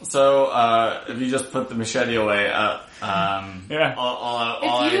 So, if you just put the machete away, Yeah.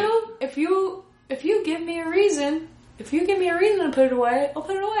 If you give me a reason to put it away, I'll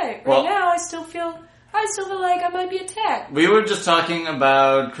put it away. Right Well- now, I still feel like I might be attacked. we were just talking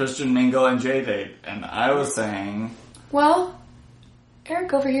about Christian Mingle and J-Date, and I was saying... Well,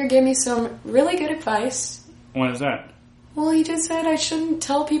 Eric over here gave me some really good advice. What is that? Well, he just said I shouldn't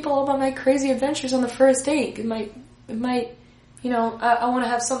tell people about my crazy adventures on the first date. It might, I want to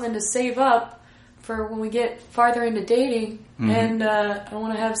have something to save up for when we get farther into dating, and I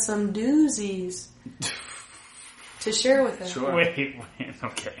want to have some doozies to share with him. Sure. Wait,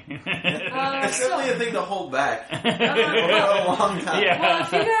 okay. It's definitely a thing to hold back for a long time. Yeah. Well,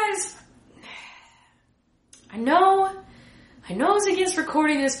 if you guys, I know it's against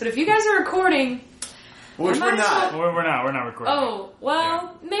recording this, but if you guys are recording, Which we're not. We're not recording. oh,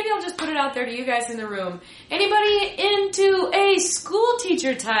 well, maybe I'll just put it out there to you guys in the room. Anybody into a school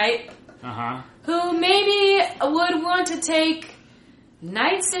teacher type who maybe would want to take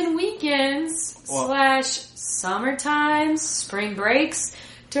nights and weekends / summertime, spring breaks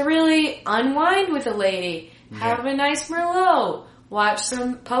to really unwind with a lady, have a nice Merlot, watch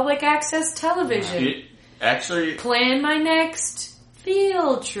some public access television, Actually... plan my next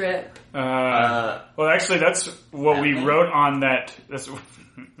field trip. Well, actually, that's what we wrote on that. That's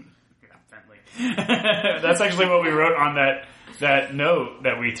that's actually what we wrote on that note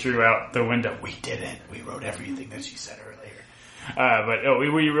that we threw out the window. We didn't. We wrote everything that she said earlier. But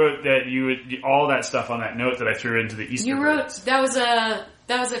we wrote that you would all that stuff on that note that I threw into the Easter. You wrote that was a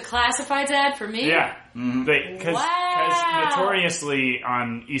classifieds ad for me. Yeah, because notoriously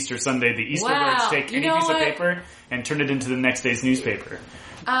on Easter Sunday the Easter birds take any piece of paper and turn it into the next day's newspaper.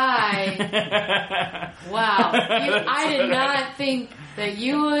 I did not think that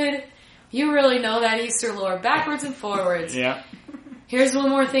you would. You really know that Easter lore backwards and forwards. Yeah. Here's one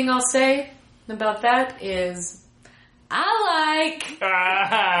more thing I'll say about that is I like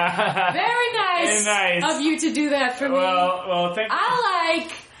very nice of you to do that for me. Well, thank you. I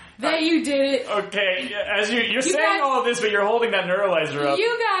like that you did it. Okay, as you're saying guys, all of this, but you're holding that neuralizer up.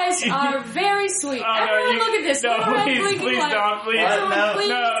 You guys are very sweet. Oh, everyone look at this. No, please don't. Please. Everyone,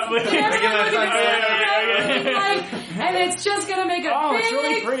 please. And it's just going to make a big, it's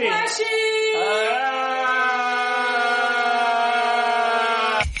really pretty.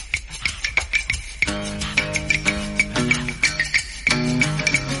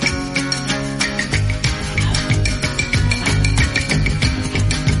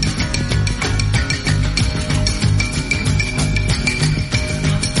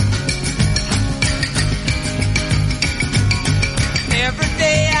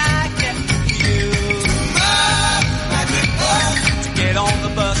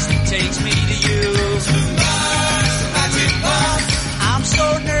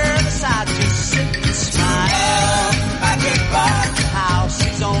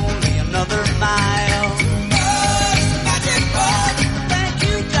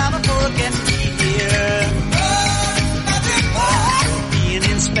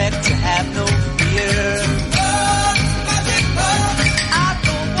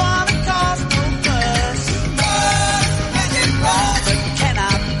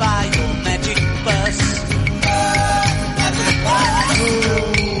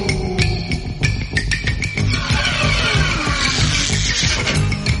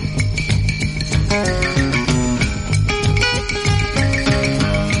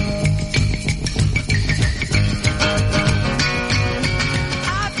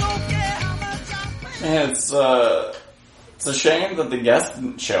 It's a shame that the guest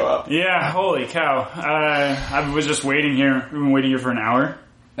didn't show up. Yeah, holy cow. I was just waiting here. We've been waiting here for an hour.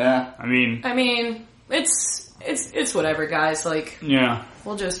 Yeah. I mean, it's whatever, guys. Like, yeah.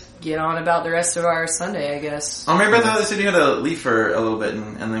 We'll just get on about the rest of our Sunday, I guess. Oh, remember they said you had to leave for a little bit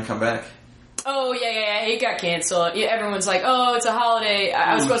and then come back. Oh, yeah, it got canceled. Yeah, everyone's like, oh, it's a holiday.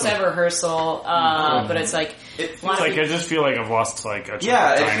 I was supposed to have a rehearsal, but it's like... I just feel like I've lost, like, a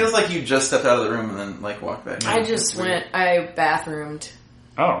yeah, time. It feels like you just stepped out of the room and then, like, walked back. I bathroomed.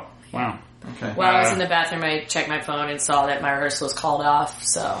 Oh, wow. Okay. While I was in the bathroom, I checked my phone and saw that my rehearsal was called off,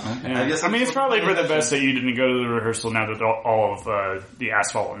 so... Yeah. I mean, it's probably for the best that you didn't go to the rehearsal now that all of the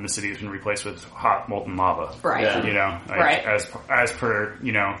asphalt in the city has been replaced with hot molten lava. Right. Yeah. You know, like, as per,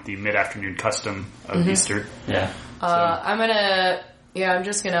 you know, the mid-afternoon custom of Easter. Yeah. I'm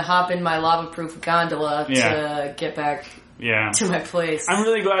just gonna hop in my lava-proof gondola to get back to my place. I'm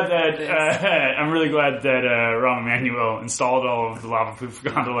really glad that Rahm Emanuel installed all of the lava-proof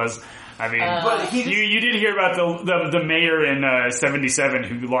gondolas. I mean, but you did hear about the mayor in 77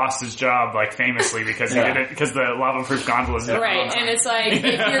 who lost his job, like, famously because he did it because the lava-proof gondolas. Right, and it's like, if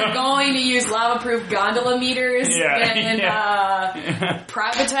you're going to use lava-proof gondola meters, then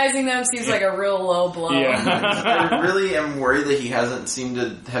privatizing them seems like a real low blow. Yeah. I really am worried that he hasn't seemed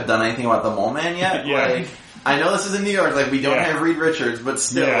to have done anything about the Mole Man yet. Yeah. Like, I know this is in New York, like, we don't have Reed Richards, but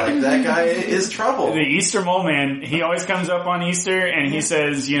still, like, that guy is trouble. The Easter Mole Man, he always comes up on Easter and he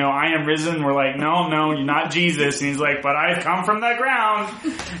says, you know, I am risen. We're like, no, you're not Jesus. And he's like, but I've come from the ground.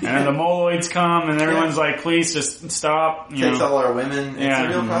 And then the Moloids come and everyone's like, please just stop. Takes all our women. It's a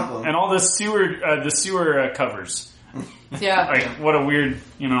real problem. And all the sewer covers. Yeah. Like, what a weird,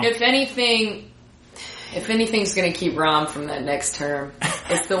 you know. If anything's going to keep Rahm from that next term,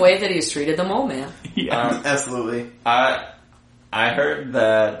 it's the way that he's treated the Mole Man. Yeah, absolutely. I heard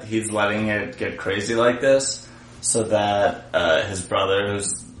that he's letting it get crazy like this so that his brother,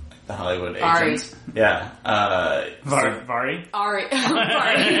 who's the Hollywood agent, Ari. Vari? Ari.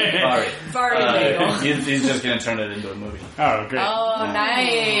 He's just going to turn it into a movie. Oh, great. Oh,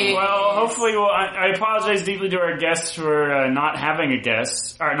 nice. Well, hopefully, I apologize deeply to our guests for not having a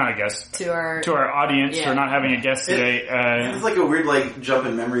guest, or not a guest, to our audience for not having a guest today. It's like a weird, like, jump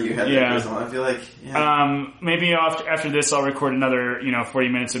in memery you had there, Frizzle. I feel like, maybe after this I'll record another, 40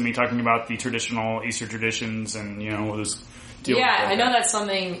 minutes of me talking about the traditional Easter traditions and, we'll just deal with I know that's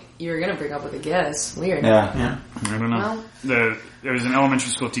something you were going to bring up with a guest. Weird. Yeah. I don't know. Well, there was an elementary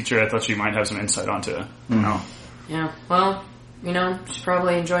school teacher I thought she might have some insight onto. Yeah, well, she's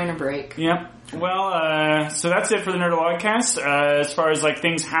probably enjoying a break. Yep. Well, so that's it for the Nerdologcast. As far as like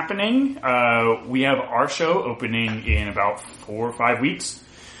things happening, we have our show opening in about 4 or 5 weeks.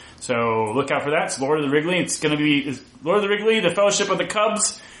 So look out for that. It's Lord of the Wrigley. It's going to be Lord of the Wrigley, the Fellowship of the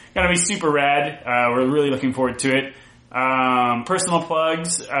Cubs. Going to be super rad. We're really looking forward to it. Personal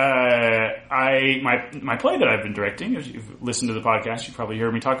plugs. My play that I've been directing, if you've listened to the podcast, you've probably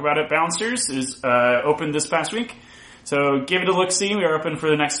heard me talk about it. Bouncers is opened this past week. So give it a look-see. We are open for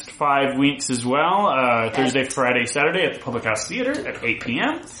the next 5 weeks as well. Thursday, Friday, Saturday at the Public House Theater at 8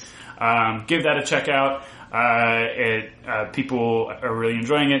 p.m. Give that a check out. People are really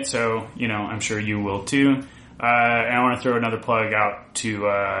enjoying it, so, I'm sure you will too. And I want to throw another plug out to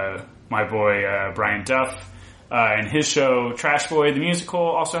my boy Brian Duff and his show Trash Boy the Musical,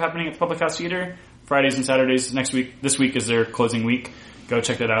 also happening at the Public House Theater Fridays and Saturdays next week. This week is their closing week. Go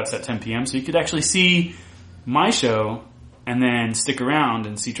check that out. It's at 10 p.m. So you could actually see my show and then stick around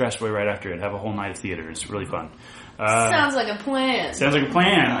and see Trash Boy right after it. Have a whole night of theater. It's really fun. Sounds like a plan.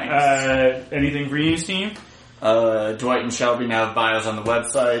 Nice. Anything for you, Steve? Dwight and Shelby now have bios on the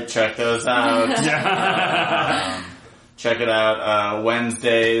website. Check those out. Check it out.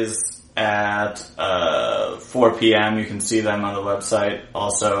 Wednesdays at 4 p.m. You can see them on the website.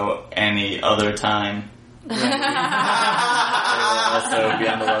 Also, any other time. They will also be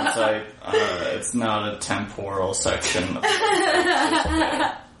on the website. It's not a temporal section.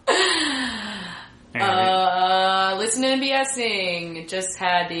 Listen to BSing. Just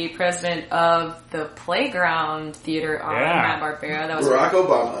had the president of the Playground Theater on, Matt Barbera. That was Barack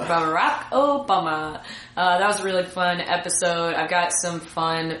Obama. That was a really fun episode. I've got some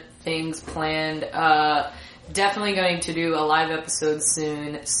fun things planned. Definitely going to do a live episode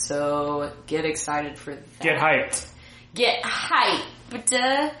soon, so get excited for that. Get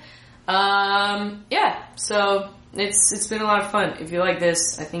hyped. So it's been a lot of fun. If you like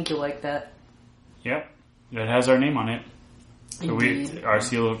this, I think you'll like that. Yep. That has our name on it. So Indeed. our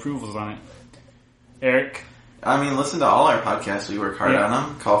seal of approval is on it. Eric? Listen to all our podcasts. We work hard on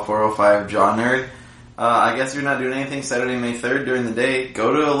them. Call 405-JAW-NERD. I guess you're not doing anything Saturday, May 3rd during the day.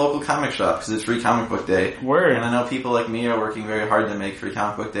 Go to a local comic shop because it's Free Comic Book Day. Word. And I know people like me are working very hard to make Free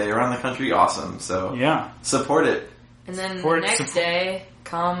Comic Book Day around the country awesome. So support it. And then the next day,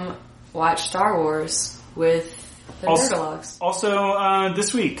 come watch Star Wars with the Nerdologs. Also,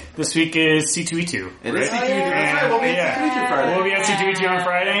 this week is C2E2. It is C2E2. We'll be at C2E2 Friday. We'll be at C2E2 on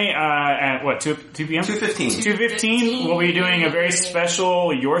Friday at 2 p.m.? 2:15. 2:15. We'll be doing a very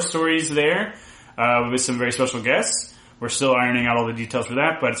special Your Stories there with some very special guests. We're still ironing out all the details for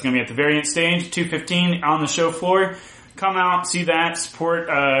that, but it's going to be at the Variant Stage, 2:15 on the show floor. Come out, see that, support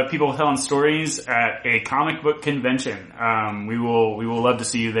people telling stories at a comic book convention. We will love to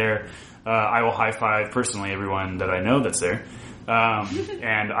see you there. I will high five personally everyone that I know that's there.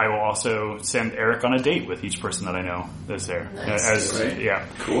 And I will also send Eric on a date with each person that I know that's there. Nice. Yeah.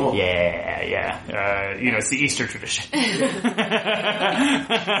 Cool. Yeah. It's the Easter tradition. I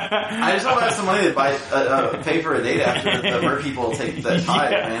just want to have some money to pay for a date after the bird people take that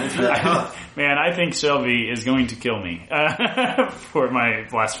tide, man. It's really tough. Man, I think Shelby is going to kill me for my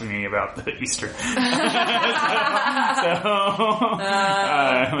blasphemy about the Easter.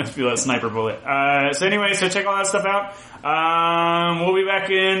 Must be that sniper bullet. So check all that stuff out. We'll be back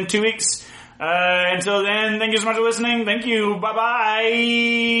in 2 weeks. Until then, thank you so much for listening. Thank you. Bye-bye.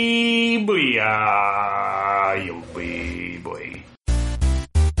 Booyah. Boy.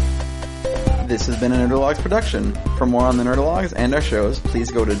 This has been a Nerdologs production. For more on the Nerdologs and our shows,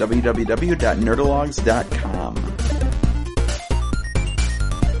 please go to www.nerdologs.com.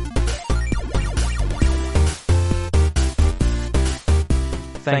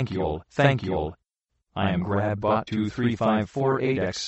 Thank you all. I am GrabBot23548X.